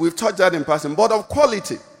quantity, we've touched that in passing, but of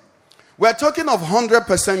quality. We're talking of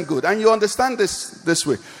 100% good. And you understand this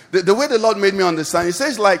way. The way the Lord made me understand, it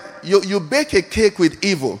says like you bake a cake with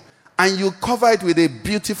evil and you cover it with a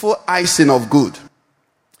beautiful icing of good.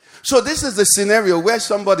 So this is the scenario where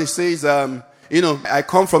somebody says, I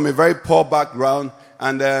come from a very poor background.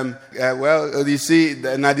 And, you see,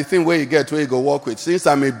 now the thing where you get where you go work with, since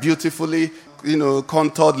I'm a beautifully,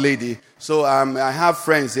 contoured lady, so I have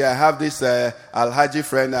friends here. I have this Alhaji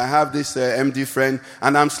friend, I have this MD friend,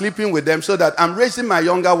 and I'm sleeping with them so that I'm raising my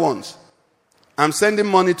younger ones. I'm sending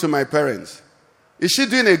money to my parents. Is she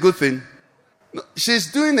doing a good thing? No,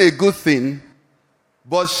 she's doing a good thing,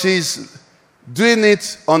 but she's doing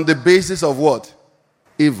it on the basis of what?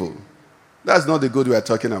 Evil. That's not the good we are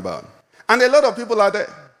talking about. And a lot of people are there.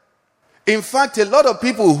 In fact, a lot of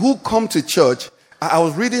people who come to church, I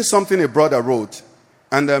was reading something a brother wrote.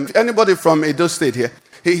 And anybody from Edo State here,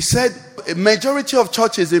 he said a majority of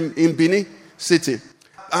churches in Benin City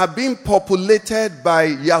are being populated by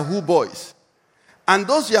Yahoo boys. And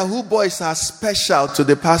those Yahoo boys are special to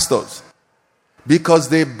the pastors because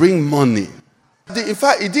they bring money. In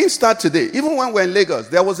fact, it didn't start today. Even when we were in Lagos,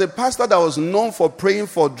 there was a pastor that was known for praying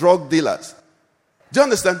for drug dealers. Do you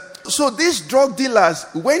understand? So these drug dealers,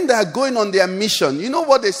 when they are going on their mission, you know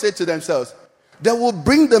what they say to themselves? They will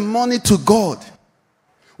bring the money to God.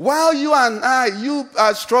 While you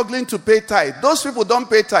are struggling to pay tithe, those people don't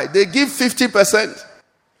pay tithe. They give 50%.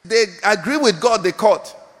 They agree with God, they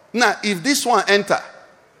cut. Now, if this one enter,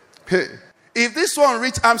 if this one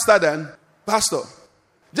reach Amsterdam, pastor,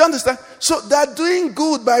 do you understand? So they're doing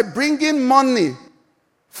good by bringing money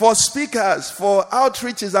for speakers, for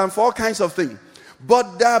outreaches, and for all kinds of things.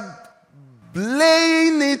 But they're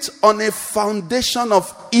laying it on a foundation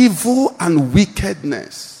of evil and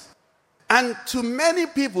wickedness. And to many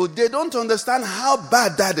people, they don't understand how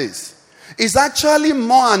bad that is. It's actually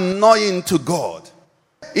more annoying to God.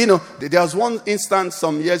 There was one instance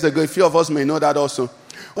some years ago, a few of us may know that also.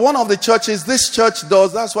 One of the churches, this church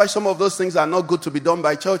does, that's why some of those things are not good to be done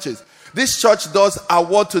by churches. This church does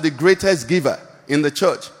award to the greatest giver in the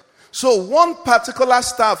church. So one particular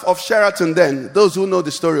staff of Sheraton then, those who know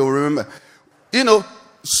the story will remember,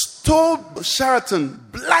 stole Sheraton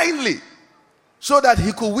blindly so that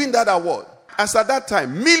he could win that award. As at that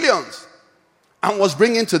time, millions, and was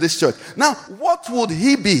bringing to this church. Now, what would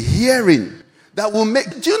he be hearing that will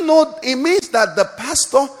make, do you know, it means that the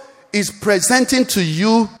pastor is presenting to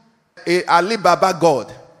you a Alibaba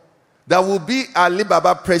God that will be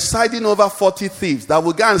Alibaba presiding over 40 thieves that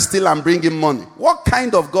will go and steal and bring him money. What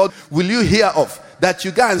kind of God will you hear of that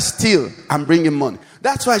you go and steal and bring him money?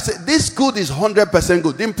 That's why I say this good is 100%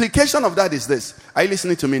 good. The implication of that is this. Are you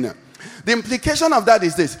listening to me now? The implication of that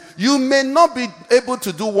is this. You may not be able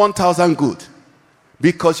to do 1,000 good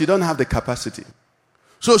because you don't have the capacity.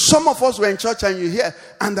 So some of us were in church and you hear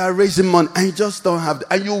and are raising money and you just don't have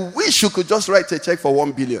and you wish you could just write a check for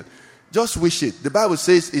 1 billion. Just wish it. The Bible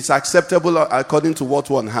says it's acceptable according to what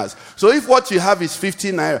one has. So if what you have is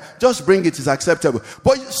 15 naira, just bring it, it's acceptable.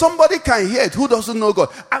 But somebody can hear it who doesn't know God.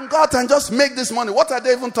 And God can just make this money. What are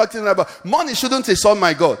they even talking about? Money shouldn't insult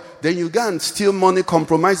my God. Then you go and steal money,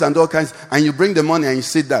 compromise and all kinds, and you bring the money and you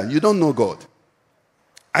sit down. You don't know God.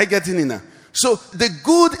 I get in now. So the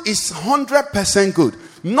good is 100% good.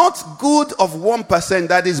 Not good of 1%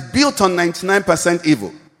 that is built on 99%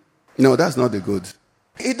 evil. No, that's not the good.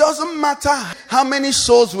 It doesn't matter how many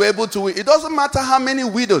souls we're able to win. It doesn't matter how many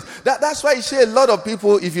widows. That's why you see a lot of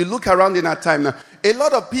people, if you look around in our time now, a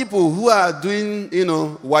lot of people who are doing,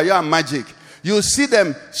 wire and magic, you see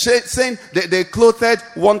them saying they clothed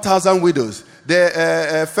 1,000 widows.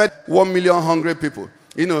 They fed 1 million hungry people.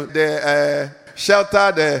 They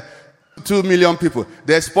sheltered 2 million people.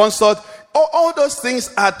 They sponsored. All those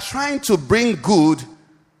things are trying to bring good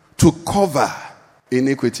to cover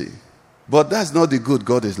iniquity. But that's not the good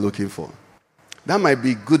God is looking for. That might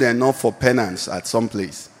be good enough for penance at some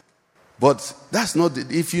place. But that's not,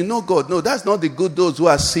 if you know God, no, that's not the good those who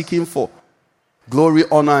are seeking for glory,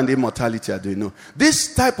 honor, and immortality are doing. No.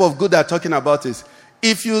 This type of good they're talking about is,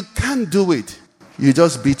 if you can't do it, you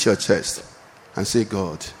just beat your chest and say,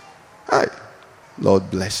 God, Lord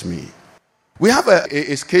bless me. We have a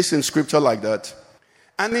case in scripture like that.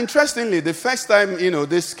 And interestingly, the first time,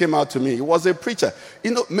 this came out to me, it was a preacher.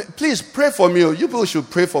 Please pray for me. You people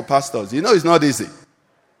should pray for pastors. It's not easy.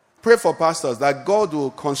 Pray for pastors that God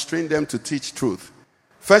will constrain them to teach truth.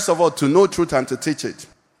 First of all, to know truth and to teach it.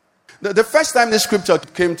 The first time this scripture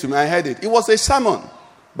came to me, I heard it. It was a sermon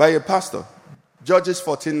by a pastor, Judges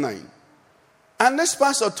 14:9. And this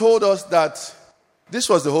pastor told us that, this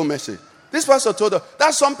was the whole message. This pastor told us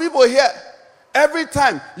that some people here, every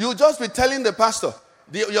time, you just be telling the pastor,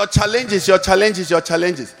 your challenges.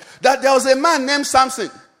 That there was a man named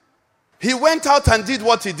Samson. He went out and did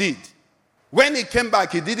what he did. When he came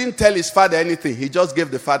back, he didn't tell his father anything. He just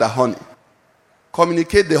gave the father honey.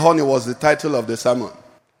 Communicate the honey was the title of the sermon.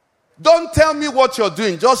 Don't tell me what you're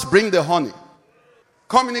doing. Just bring the honey.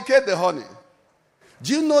 Communicate the honey.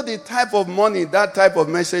 Do you know the type of money that type of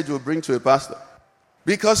message will bring to a pastor?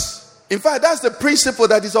 Because, in fact, that's the principle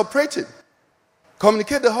that is operating.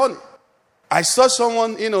 Communicate the honey. I saw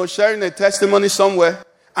someone, sharing a testimony somewhere,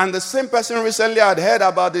 and the same person recently had heard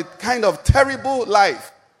about the kind of terrible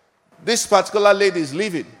life this particular lady is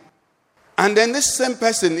living. And then this same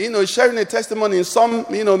person, sharing a testimony in some,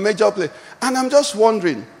 major place. And I'm just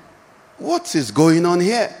wondering, what is going on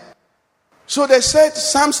here? So they said,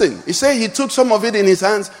 Samson, he said he took some of it in his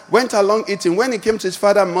hands, went along eating. When he came to his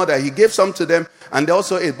father and mother, he gave some to them, and they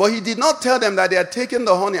also ate. But he did not tell them that they had taken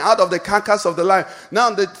the honey out of the carcass of the lion. Now,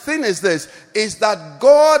 the thing is this, is that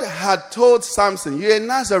God had told Samson, you're in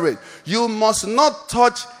Nazareth, you must not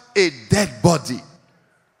touch a dead body.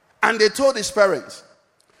 And they told his parents.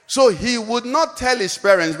 So he would not tell his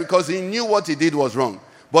parents because he knew what he did was wrong.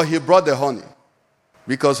 But he brought the honey.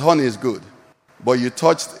 Because honey is good. But you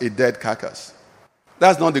touched a dead carcass.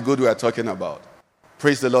 That's not the good we are talking about.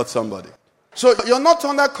 Praise the Lord, somebody. So you're not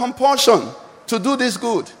under compulsion to do this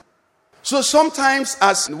good. So sometimes,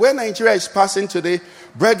 as when Nigeria is passing today,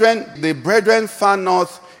 the brethren far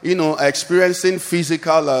north, experiencing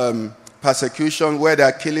physical persecution where they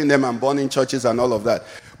are killing them and burning churches and all of that.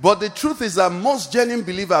 But the truth is that most genuine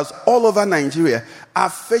believers all over Nigeria are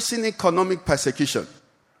facing economic persecution.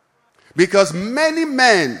 Because many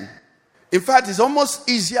men, in fact, it's almost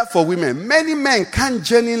easier for women. Many men can't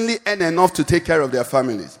genuinely earn enough to take care of their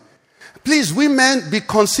families. Please, women, be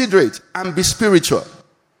considerate and be spiritual.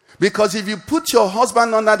 Because if you put your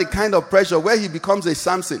husband under the kind of pressure where he becomes a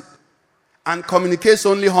Samson and communicates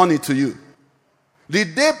only honey to you, the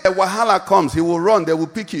day a wahala comes, he will run, they will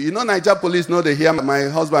pick you. Niger police know they hear, my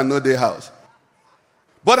husband know their house.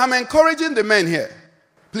 But I'm encouraging the men here.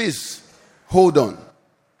 Please, hold on.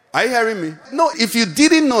 Are you hearing me? No, if you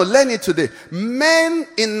didn't know, learn it today. Men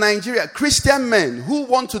in Nigeria, Christian men who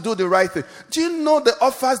want to do the right thing. Do you know the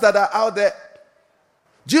offers that are out there?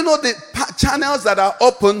 Do you know the channels that are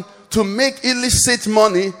open to make illicit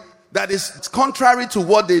money that is contrary to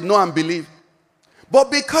what they know and believe? But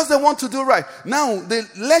because they want to do right. Now, the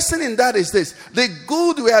lesson in that is this. The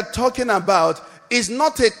good we are talking about is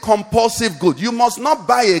not a compulsive good. You must not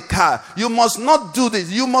buy a car. You must not do this.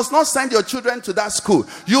 You must not send your children to that school.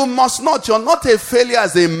 You must not. You're not a failure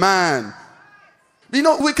as a man.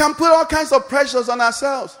 We can put all kinds of pressures on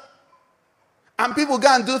ourselves. And people go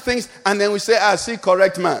and do things, and then we say, see,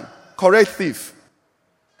 correct man. Correct thief.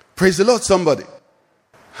 Praise the Lord, somebody.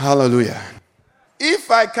 Hallelujah. If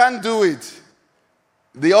I can't do it,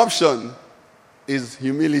 the option is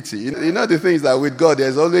humility. The thing is that with God,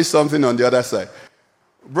 there's always something on the other side.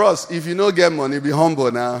 Bros, if you don't get money, be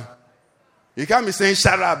humble now. You can't be saying,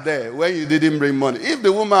 shut up there, when you didn't bring money. If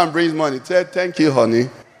the woman brings money, tell, thank you, honey.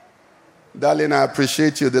 Darling, I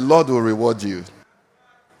appreciate you. The Lord will reward you.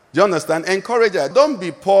 Do you understand? Encourage her. Don't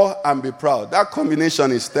be poor and be proud. That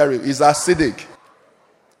combination is terrible. It's acidic.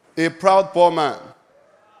 A proud poor man.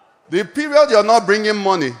 The period you're not bringing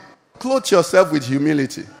money, clothe yourself with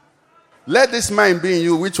humility. Let this mind be in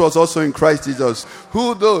you, which was also in Christ Jesus,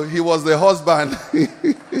 who though he was the husband.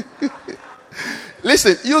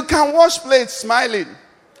 Listen, you can wash plates smiling.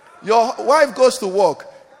 Your wife goes to work.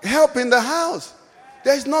 Help in the house.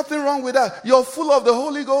 There's nothing wrong with that. You're full of the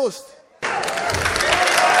Holy Ghost.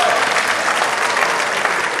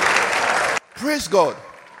 Praise God.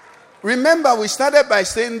 Remember, we started by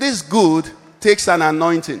saying this good takes an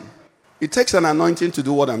anointing. It takes an anointing to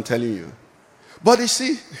do what I'm telling you. But you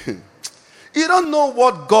see, you don't know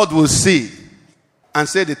what God will see and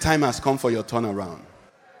say the time has come for your turnaround.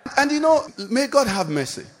 And may God have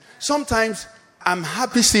mercy. Sometimes I'm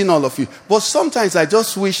happy seeing all of you. But sometimes I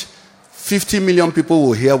just wish 50 million people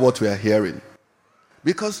will hear what we are hearing.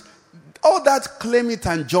 Because all that claim it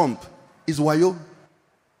and jump is wayo.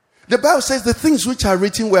 The Bible says the things which are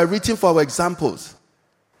written were written for our examples.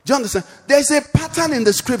 Do you understand? There's a pattern in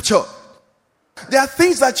the scripture. There are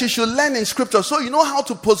things that you should learn in scripture so you know how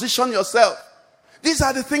to position yourself. These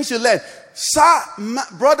are the things you learn. Sir,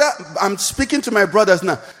 brother, I'm speaking to my brothers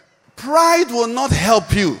now. Pride will not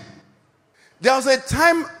help you. There was a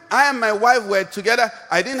time I and my wife were together.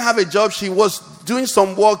 I didn't have a job. She was doing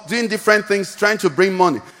some work, doing different things, trying to bring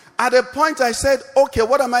money. At a point I said, okay,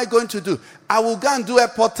 what am I going to do? I will go and do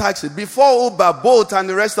airport taxi. Before Uber, Bolt, and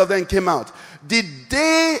the rest of them came out. The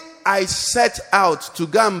day I set out to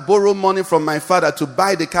go and borrow money from my father to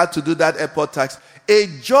buy the car to do that airport tax, a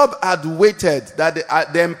job had waited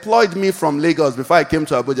that they employed me from Lagos before I came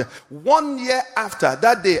to Abuja. 1 year after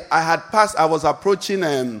that day, I was approaching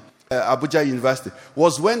Abuja University,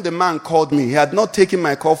 was when the man called me. He had not taken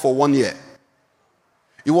my call for 1 year.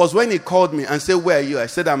 It was when he called me and said, where are you? I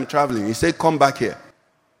said, I'm traveling. He said, come back here.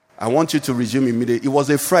 I want you to resume immediately. It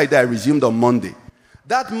was a Friday. I resumed on Monday.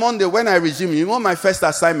 That Monday, when I resumed, you know my first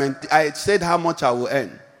assignment, I said how much I will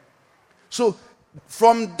earn. So,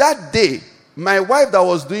 from that day, my wife that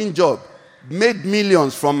was doing job made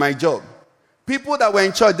millions from my job. People that were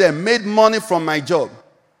in church there made money from my job.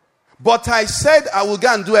 But I said I will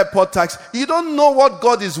go and do airport tax. You don't know what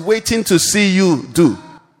God is waiting to see you do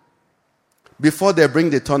before they bring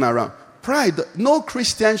the turnaround. Pride. No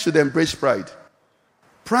Christian should embrace pride.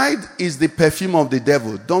 Pride is the perfume of the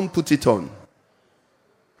devil. Don't put it on.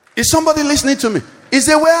 Is somebody listening to me? Is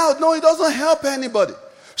a way out? No, it doesn't help anybody.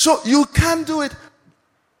 So you can't do it.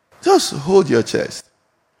 Just hold your chest.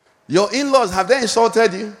 Your in-laws, have they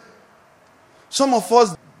insulted you? Some of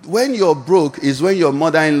us, when you're broke, is when your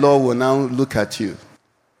mother-in-law will now look at you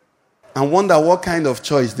and wonder what kind of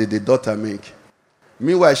choice did the daughter make.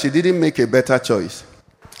 Meanwhile, she didn't make a better choice.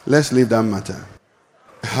 Let's leave that matter.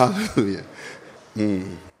 Hallelujah.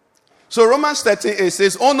 So Romans 13:8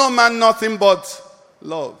 says, "Oh no man nothing but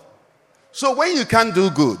love." So when you can't do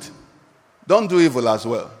good, don't do evil as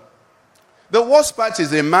well. The worst part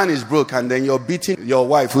is a man is broke and then you're beating your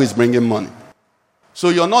wife who is bringing money. So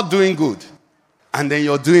you're not doing good and then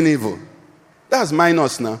you're doing evil. That's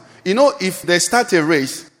minus now. You know, if they start a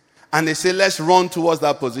race and they say, let's run towards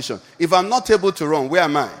that position. If I'm not able to run, where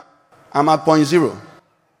am I? I'm at 0.0.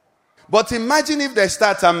 But imagine if they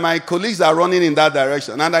start and my colleagues are running in that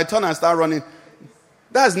direction and I turn and start running.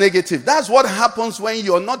 That's negative. That's what happens when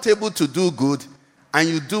you're not able to do good and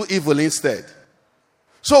you do evil instead.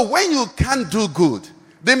 So when you can't do good,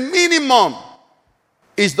 the minimum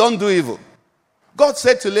is don't do evil. God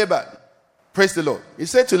said to Laban, praise the Lord. He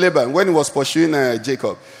said to Laban when he was pursuing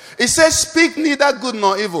Jacob, he said, speak neither good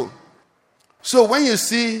nor evil. So when you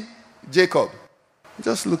see Jacob,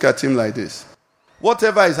 just look at him like this.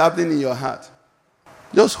 Whatever is happening in your heart,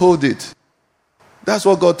 just hold it. That's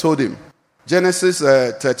what God told him. Genesis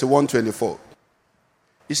 31:24.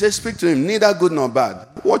 He said, speak to him, neither good nor bad.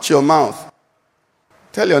 Watch your mouth.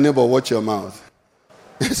 Tell your neighbor, watch your mouth.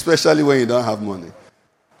 Especially when you don't have money.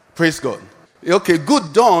 Praise God. Okay,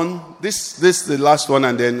 good done. This is the last one,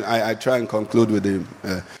 and then I try and conclude with him.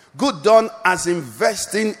 Good done as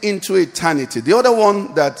investing into eternity. The other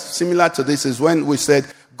one that's similar to this is when we said,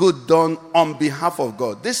 good done on behalf of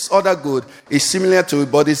God. This other good is similar to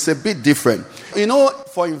it, but it's a bit different. You know,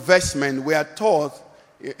 for investment, we are taught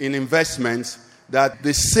in investments that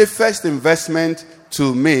the safest investment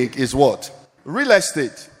to make is what? Real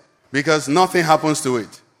estate. Because nothing happens to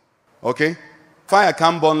it. Okay? Fire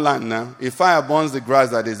can't burn land now. If fire burns the grass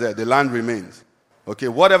that is there, the land remains. Okay?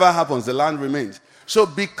 Whatever happens, the land remains. So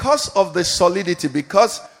because of the solidity,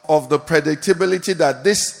 because of the predictability that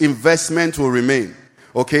this investment will remain,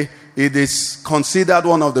 okay, it is considered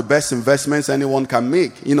one of the best investments anyone can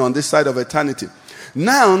make, on this side of eternity.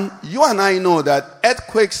 Now, you and I know that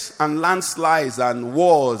earthquakes and landslides and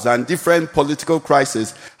wars and different political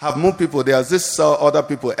crises have moved people. There's this other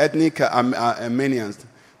people, ethnic Armenians,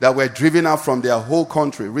 that were driven out from their whole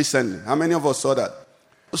country recently. How many of us saw that?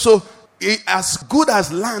 So, as good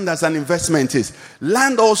as land as an investment is,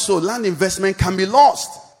 land investment can be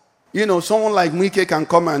lost. Someone like Mike can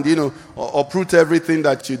come and, uproot everything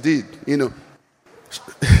that you did,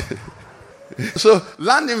 So,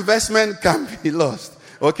 land investment can be lost,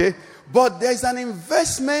 okay? But there's an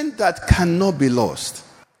investment that cannot be lost.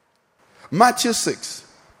 Matthew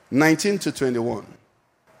 6:19-21.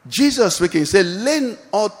 Jesus speaking said, lay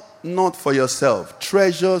up not for yourself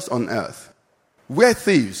treasures on earth, where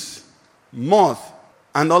thieves, moth,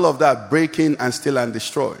 and all of that break in and steal and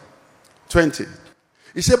destroy. 20.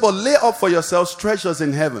 He said, but lay up for yourselves treasures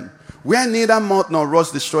in heaven, where neither moth nor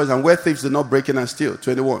rust destroys, and where thieves do not break in and steal.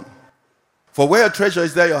 21. For where your treasure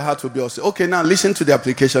is, there your heart will be also. Okay, now listen to the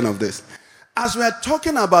application of this. As we are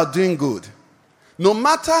talking about doing good, no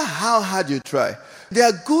matter how hard you try, there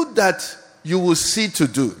are good that you will see to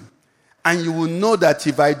do. And you will know that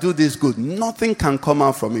if I do this good, nothing can come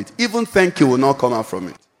out from it. Even thank you will not come out from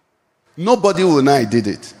it. Nobody will know I did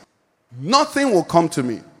it. Nothing will come to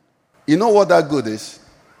me. You know what that good is?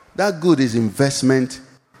 That good is investment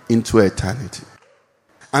into eternity.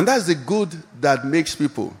 And that's the good that makes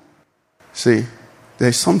people say,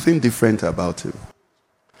 there's something different about him.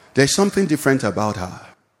 There's something different about her.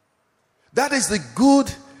 That is the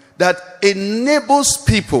good that enables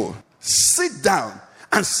people sit down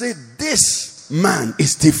and say, this man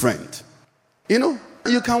is different. You know,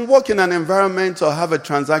 you can work in an environment or have a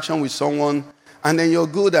transaction with someone, and then you're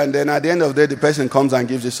good, and then at the end of the day, the person comes and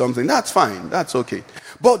gives you something. That's fine. That's okay.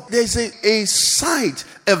 But there's a sight,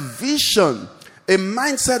 a vision, a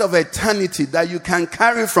mindset of eternity that you can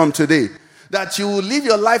carry from today. That you will live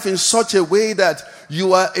your life in such a way that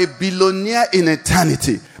you are a billionaire in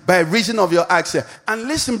eternity by reason of your acts here. And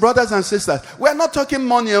listen, brothers and sisters, we're not talking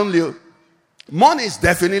money only. Money is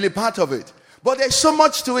definitely part of it. But there's so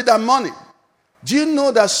much to it than money. Do you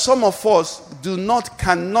know that some of us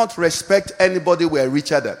cannot respect anybody we're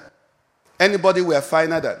richer than? Anybody we're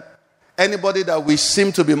finer than? Anybody that we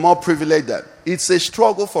seem to be more privileged than? It's a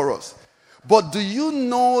struggle for us. But do you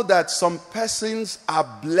know that some persons are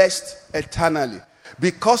blessed eternally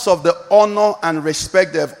because of the honor and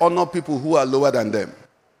respect they have honored people who are lower than them?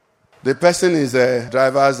 The person is a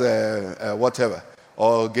driver's whatever,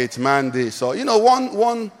 or gate man this, or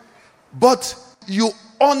one. But you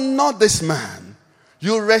honor this man.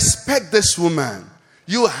 You respect this woman.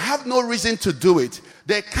 You have no reason to do it.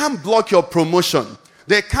 They can't block your promotion.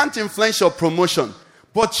 They can't influence your promotion.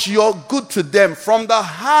 But you're good to them from the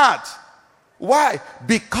heart. Why?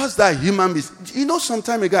 Because they're human beings. You know, some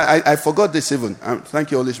time ago, I forgot this even.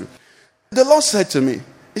 Thank you, Holy Spirit. The Lord said to me,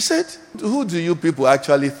 he said, who do you people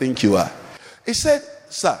actually think you are? He said,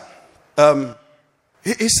 sir,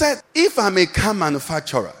 he said, if I'm a car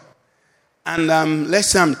manufacturer, and let's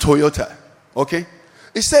say I'm Toyota, okay?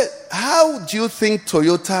 He said, how do you think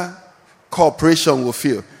Toyota Corporation will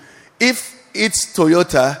feel if it's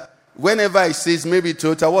Toyota, whenever it says maybe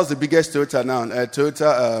Toyota, what's the biggest Toyota now?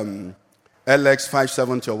 Toyota LX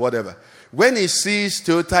 570 or whatever. When he sees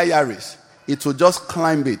Toyota Yaris, it will just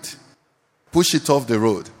climb it, push it off the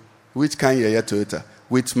road. Which kind you hear Toyota?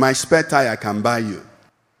 With my spare tire, I can buy you.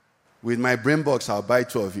 With my brain box, I'll buy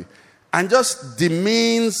 2 of you. And just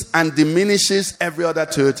demeans and diminishes every other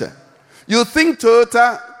Toyota. You think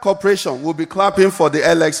Toyota Corporation will be clapping for the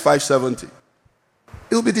LX 570?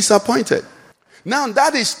 It will be disappointed. Now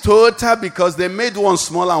that is Toyota because they made one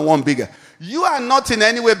smaller and one bigger. You are not in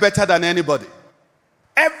any way better than anybody.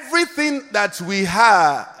 Everything that we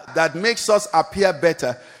have that makes us appear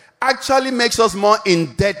better actually makes us more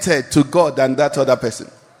indebted to God than that other person.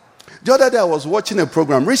 The other day I was watching a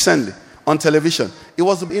program recently on television. It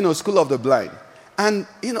was, School of the Blind. And,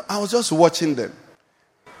 I was just watching them.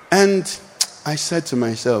 And I said to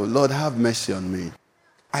myself, Lord, have mercy on me.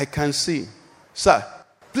 I can see. Sir,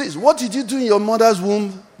 please, what did you do in your mother's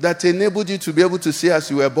womb that enabled you to be able to see as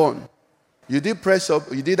you were born? You did press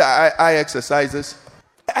up, you did eye exercises.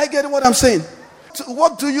 I get what I'm saying.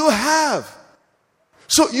 What do you have?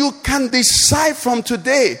 So you can decide from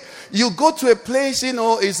today. You go to a place,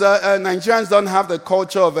 Nigerians don't have the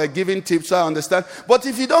culture of giving tips, I understand. But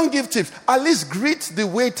if you don't give tips, at least greet the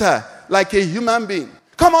waiter like a human being.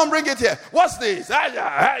 Come on, bring it here. What's this?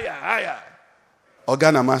 Hiya.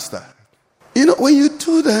 Organa master. When you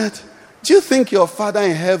do that, do you think your Father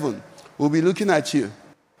in heaven will be looking at you?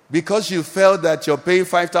 Because you felt that you're paying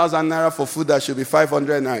 5,000 naira for food that should be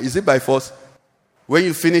 500 naira. Is it by force? When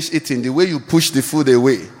you finish eating, the way you push the food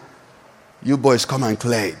away, you boys come and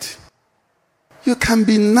clear it. You can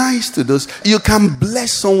be nice to those. You can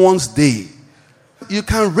bless someone's day. You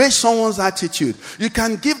can raise someone's attitude. You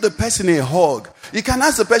can give the person a hug. You can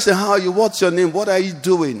ask the person, how are you? What's your name? What are you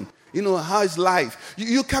doing? How is life?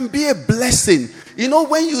 You can be a blessing.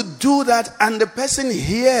 When you do that and the person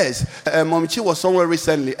hears. Momichi was somewhere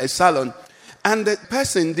recently, a salon. And the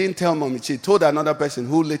person didn't tell Momichi, told another person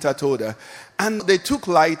who later told her. And they took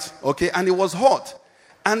light, okay, and it was hot.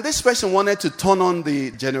 And this person wanted to turn on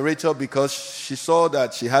the generator because she saw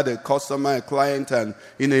that she had a customer, a client, and,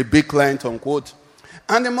 a big client, unquote.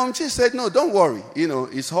 And the Momichi said, no, don't worry.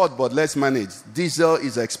 It's hot, but let's manage. Diesel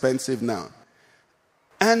is expensive now.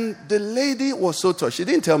 And the lady was so touched. She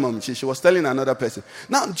didn't tell Momichi. She was telling another person.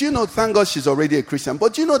 Now, do you know, thank God she's already a Christian.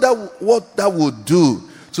 But do you know that what that would do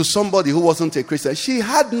to somebody who wasn't a Christian? She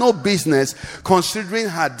had no business considering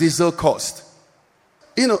her diesel cost.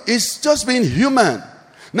 It's just being human.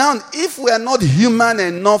 Now, if we are not human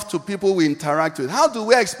enough to people we interact with, how do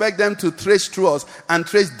we expect them to trace through us and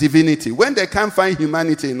trace divinity when they can't find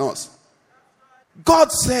humanity in us?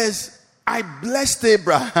 God says, I blessed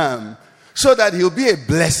Abraham so that he'll be a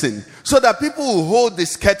blessing, so that people will hold the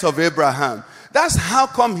skirt of Abraham. That's how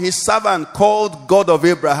come his servant called God of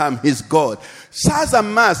Abraham his God. Sirs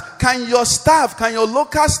and Mas, can your staff, can your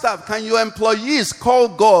local staff, can your employees call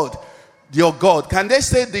God your God? Can they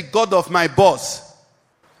say the God of my boss?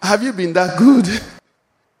 Have you been that good?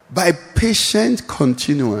 By patient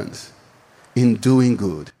continuance in doing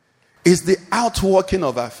good. It's the outworking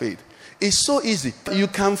of our faith. It's so easy. You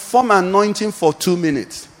can form anointing for 2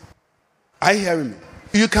 minutes. Are you hearing me?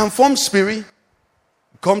 You can form spirit,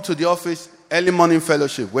 come to the office, early morning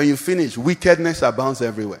fellowship. When you finish, wickedness abounds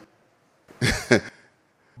everywhere.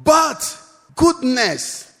 But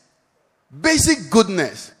goodness, basic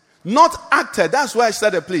goodness, not acted. That's why I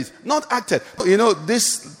started, please. Not acted. You know,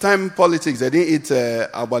 this time politics, they didn't eat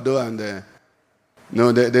abado and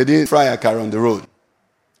they didn't fry a car on the road.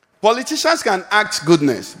 Politicians can act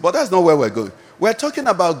goodness, but that's not where we're going. We're talking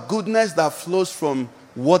about goodness that flows from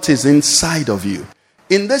what is inside of you.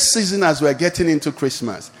 In this season, as we're getting into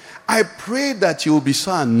Christmas, I pray that you will be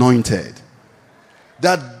so anointed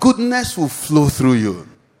that goodness will flow through you.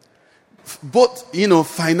 Both,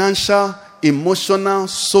 financial, emotional,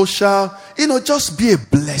 social, just be a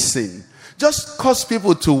blessing. Just cause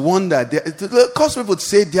people to wonder, cause people to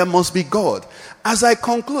say there must be God. As I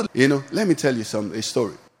conclude, let me tell you a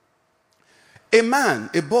story.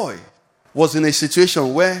 A boy, was in a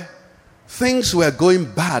situation where things were going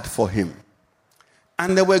bad for him.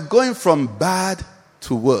 And they were going from bad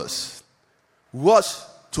to worse. Worse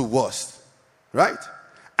to worst. Right?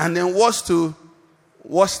 And then worse to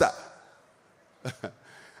worster.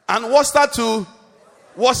 And worster to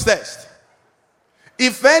worstest.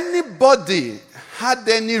 If anybody had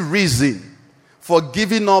any reason for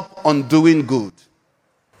giving up on doing good,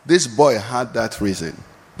 this boy had that reason.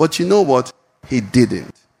 But you know what? He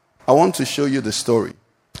didn't. I want to show you the story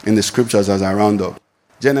in the scriptures as I round up.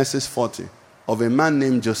 Genesis 40, of a man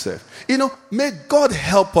named Joseph. May God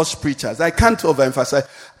help us preachers. I can't overemphasize.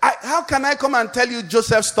 How can I come and tell you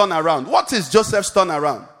Joseph's turnaround? What is Joseph's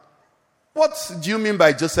turnaround? What do you mean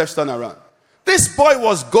by Joseph's turnaround? This boy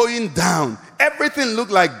was going down. Everything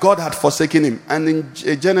looked like God had forsaken him. And in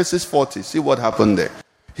Genesis 40, see what happened there.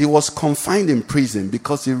 He was confined in prison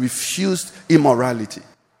because he refused immorality.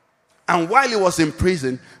 And while he was in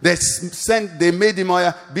prison, they made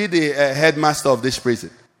him be the headmaster of this prison.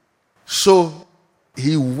 So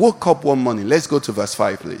he woke up one morning. Let's go to verse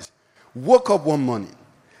 5, please. Woke up one morning,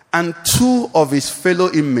 and 2 of his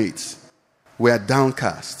fellow inmates were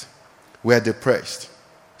downcast, were depressed.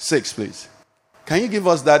 6, please. Can you give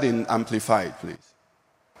us that in Amplified, please?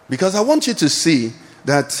 Because I want you to see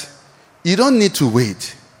that you don't need to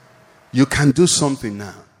wait. You can do something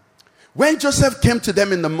now. When Joseph came to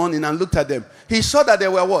them in the morning and looked at them, he saw that they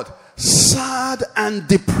were what? Sad and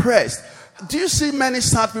depressed. Do you see many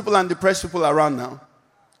sad people and depressed people around now?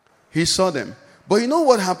 He saw them. But you know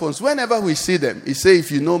what happens? Whenever we see them, he says,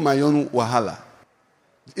 if you know my own wahala.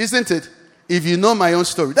 Isn't it? If you know my own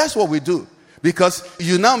story. That's what we do. Because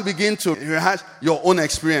you now begin to rehearse your own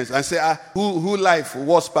experience and say, who life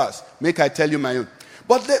was past? Make I tell you my own.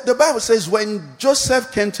 But the Bible says when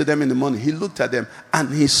Joseph came to them in the morning, he looked at them and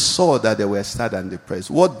he saw that they were sad and depressed.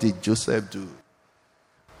 What did Joseph do?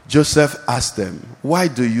 Joseph asked them, why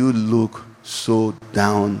do you look so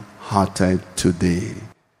downhearted today?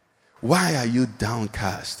 Why are you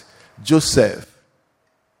downcast? Joseph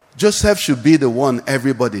should be the one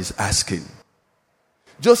everybody's asking.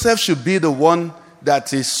 Joseph should be the one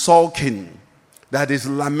that is sulking, that is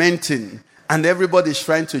lamenting, and everybody's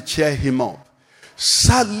trying to cheer him up.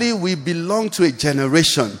 Sadly, we belong to a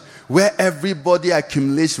generation where everybody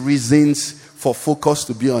accumulates reasons for focus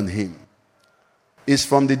to be on him. It's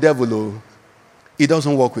from the devil, oh. It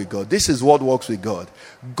doesn't work with God. This is what works with God.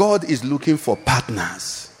 God is looking for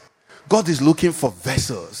partners. God is looking for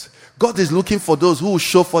vessels. God is looking for those who will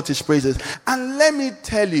show forth his praises. And let me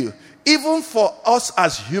tell you, even for us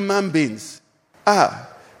as human beings,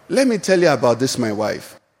 let me tell you about this, my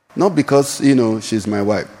wife. Not because, she's my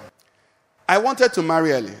wife. I wanted to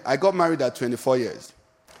marry early. I got married at 24 years.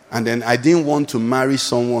 And then I didn't want to marry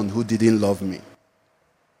someone who didn't love me.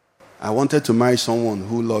 I wanted to marry someone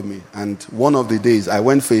who loved me. And one of the days, I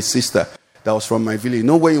went for a sister that was from my village. You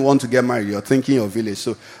know, when you want to get married, you're thinking your village.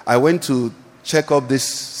 So I went to check up this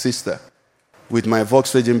sister with my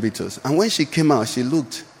Volkswagen Beetles. And when she came out, she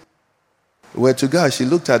looked. Where to go? She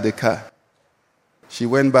looked at the car. She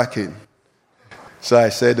went back in. So I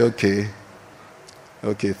said, okay,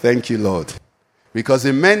 thank you, Lord. Because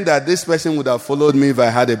it meant that this person would have followed me if I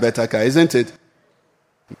had a better car, isn't it?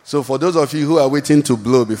 So for those of you who are waiting to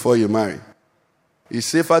blow before you marry, it's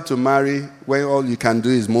safer to marry when all you can do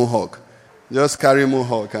is mohawk Just carry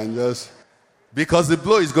mohawk and just... Because the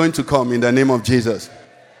blow is going to come in the name of Jesus.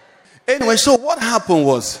 Anyway, so what happened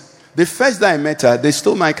was, the first day I met her, they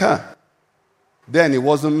stole my car. Then it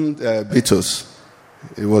wasn't Beatles.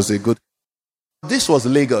 It was a good... This was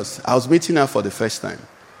Lagos. I was meeting her for the first time.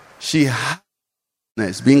 She had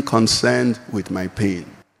been concerned with my pain.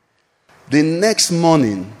 The next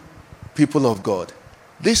morning, people of God,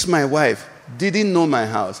 this my wife didn't know my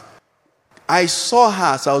house. I saw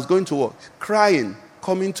her as I was going to work, crying,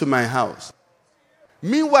 coming to my house.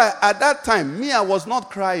 Meanwhile, at that time, I was not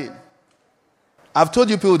crying. I've told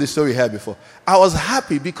you people the story here before. I was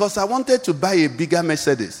happy because I wanted to buy a bigger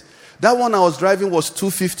Mercedes. That one I was driving was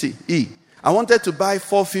 250E. I wanted to buy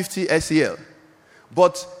 450 SEL.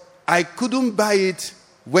 But I couldn't buy it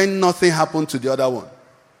when nothing happened to the other one.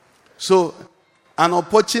 So an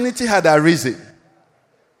opportunity had arisen.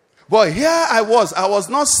 But here I was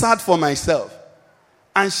not sad for myself.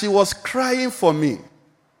 And she was crying for me.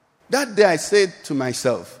 That day I said to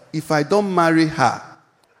myself, if I don't marry her,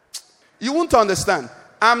 you won't understand.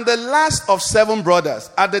 I'm the last of 7 brothers.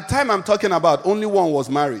 At the time I'm talking about, only one was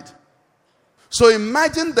married. So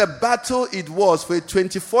imagine the battle it was for a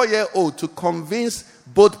 24-year-old to convince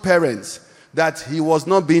both parents that he was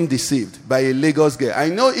not being deceived by a Lagos girl. I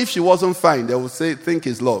know if she wasn't fine, they would think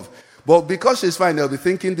it's love. But because she's fine, they'll be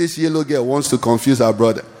thinking this yellow girl wants to confuse her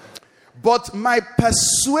brother. But my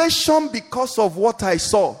persuasion, because of what I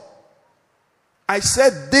saw, I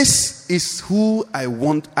said, this is who I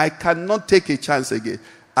want. I cannot take a chance again.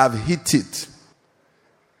 I've hit it.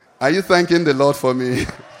 Are you thanking the Lord for me?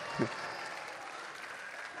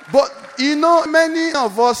 But, many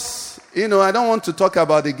of us, I don't want to talk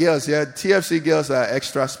about the girls here. TFC girls are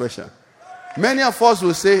extra special. Many of us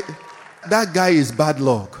will say, that guy is bad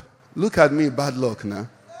luck. Look at me, bad luck now.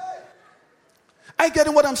 I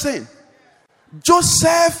get what I'm saying.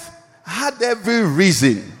 Joseph had every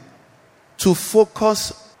reason to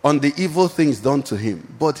focus on the evil things done to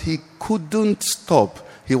him, but he couldn't stop.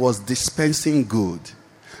 He was dispensing good.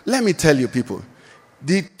 Let me tell you, people,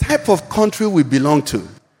 the type of country we belong to,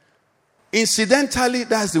 incidentally,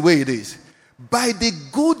 that's the way it is. By the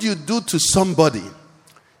good you do to somebody,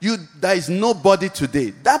 there is nobody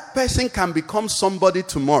today. That person can become somebody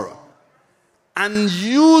tomorrow and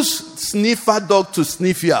use sniffer dog to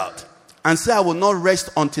sniff you out and say, I will not rest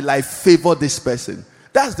until I favor this person.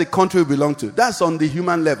 That's the country we belong to. That's on the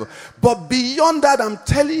human level. But beyond that, I'm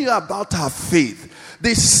telling you about our faith.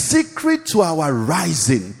 The secret to our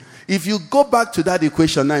rising. If you go back to that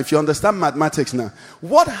equation now, if you understand mathematics now,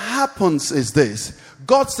 what happens is this.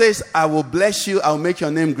 God says, I will bless you, I'll make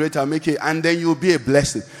your name great, I'll make it, and then you'll be a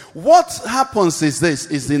blessing. What happens is this,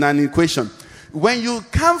 is in an equation. When you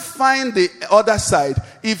can't find the other side,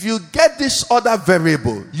 if you get this other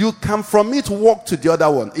variable, you can from it walk to the other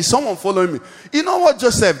one. Is someone following me? You know what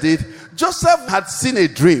Joseph did? Joseph had seen a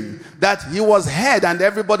dream that he was head and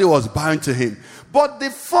everybody was bowing to him. But the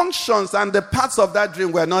functions and the parts of that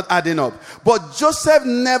dream were not adding up. But Joseph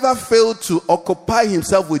never failed to occupy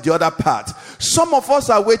himself with the other part. Some of us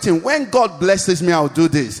are waiting. When God blesses me, I'll do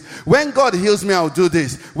this. When God heals me, I'll do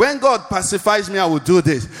this. When God pacifies me, I will do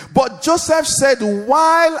this. But Joseph said,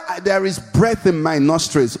 while there is breath in my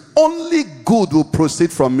nostrils, only good will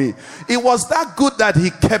proceed from me. It was that good that he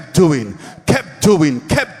kept doing,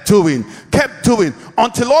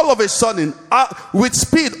 until all of a sudden, with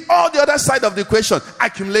speed, all the other side of the equation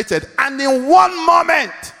accumulated. And in one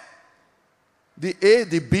moment, the A,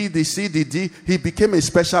 the B, the C, the D, he became a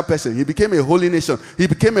special person. He became a holy nation. He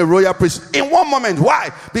became a royal priest. In one moment. Why?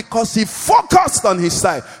 Because he focused on his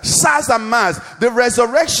side. SARS and MARS. The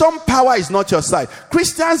resurrection power is not your side.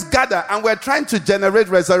 Christians gather and we're trying to generate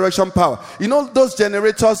resurrection power. You know those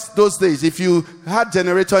generators those days, if you had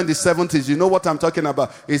generator in the 70s, you know what I'm talking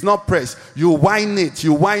about. It's not press. You wind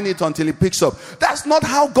it until it picks up. That's not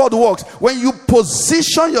how God works. When you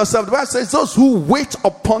position yourself, the Bible says those who wait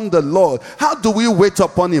upon the Lord. How do we wait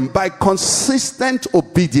upon him? By consistent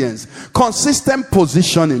obedience, consistent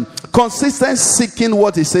positioning, consistent seeking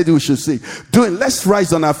what he said we should seek. Let's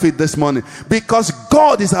rise on our feet this morning, because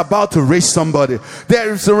God is about to raise somebody.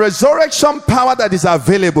 There is a resurrection power that is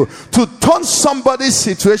available to turn somebody's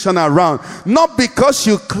situation around, not because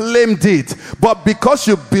you claimed it, but because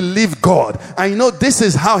you believe God. I know this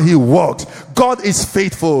is how he works. God is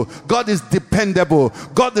faithful. God is dependable.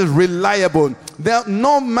 God is reliable.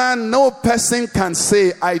 No man, no person can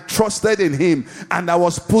say, I trusted in him and I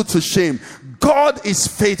was put to shame. God is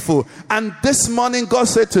faithful. And this morning God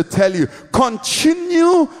said to tell you,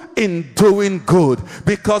 continue in doing good,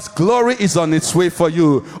 because glory is on its way for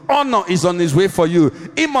you. Honor is on its way for you.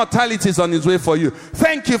 Immortality is on its way for you.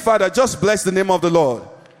 Thank you, Father. Just bless the name of the Lord.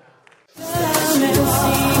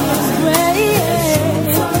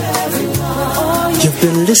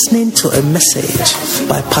 been listening to a message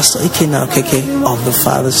by Pastor Ikenna of the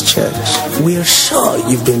Father's Church. We are sure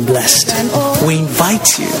you've been blessed. We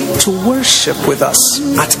invite you to worship with us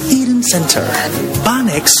at Eden Center,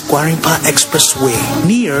 Banex Gwarimpa Expressway,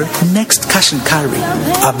 near Next Cash and Carry,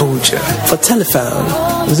 Abuja. For telephone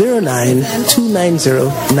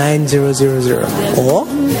 09-290-9000 or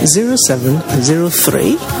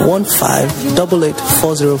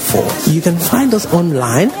 0703-1588-404. You can find us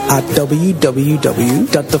online at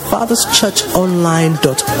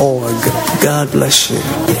www.thefatherschurchonline.org. God bless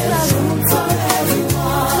you.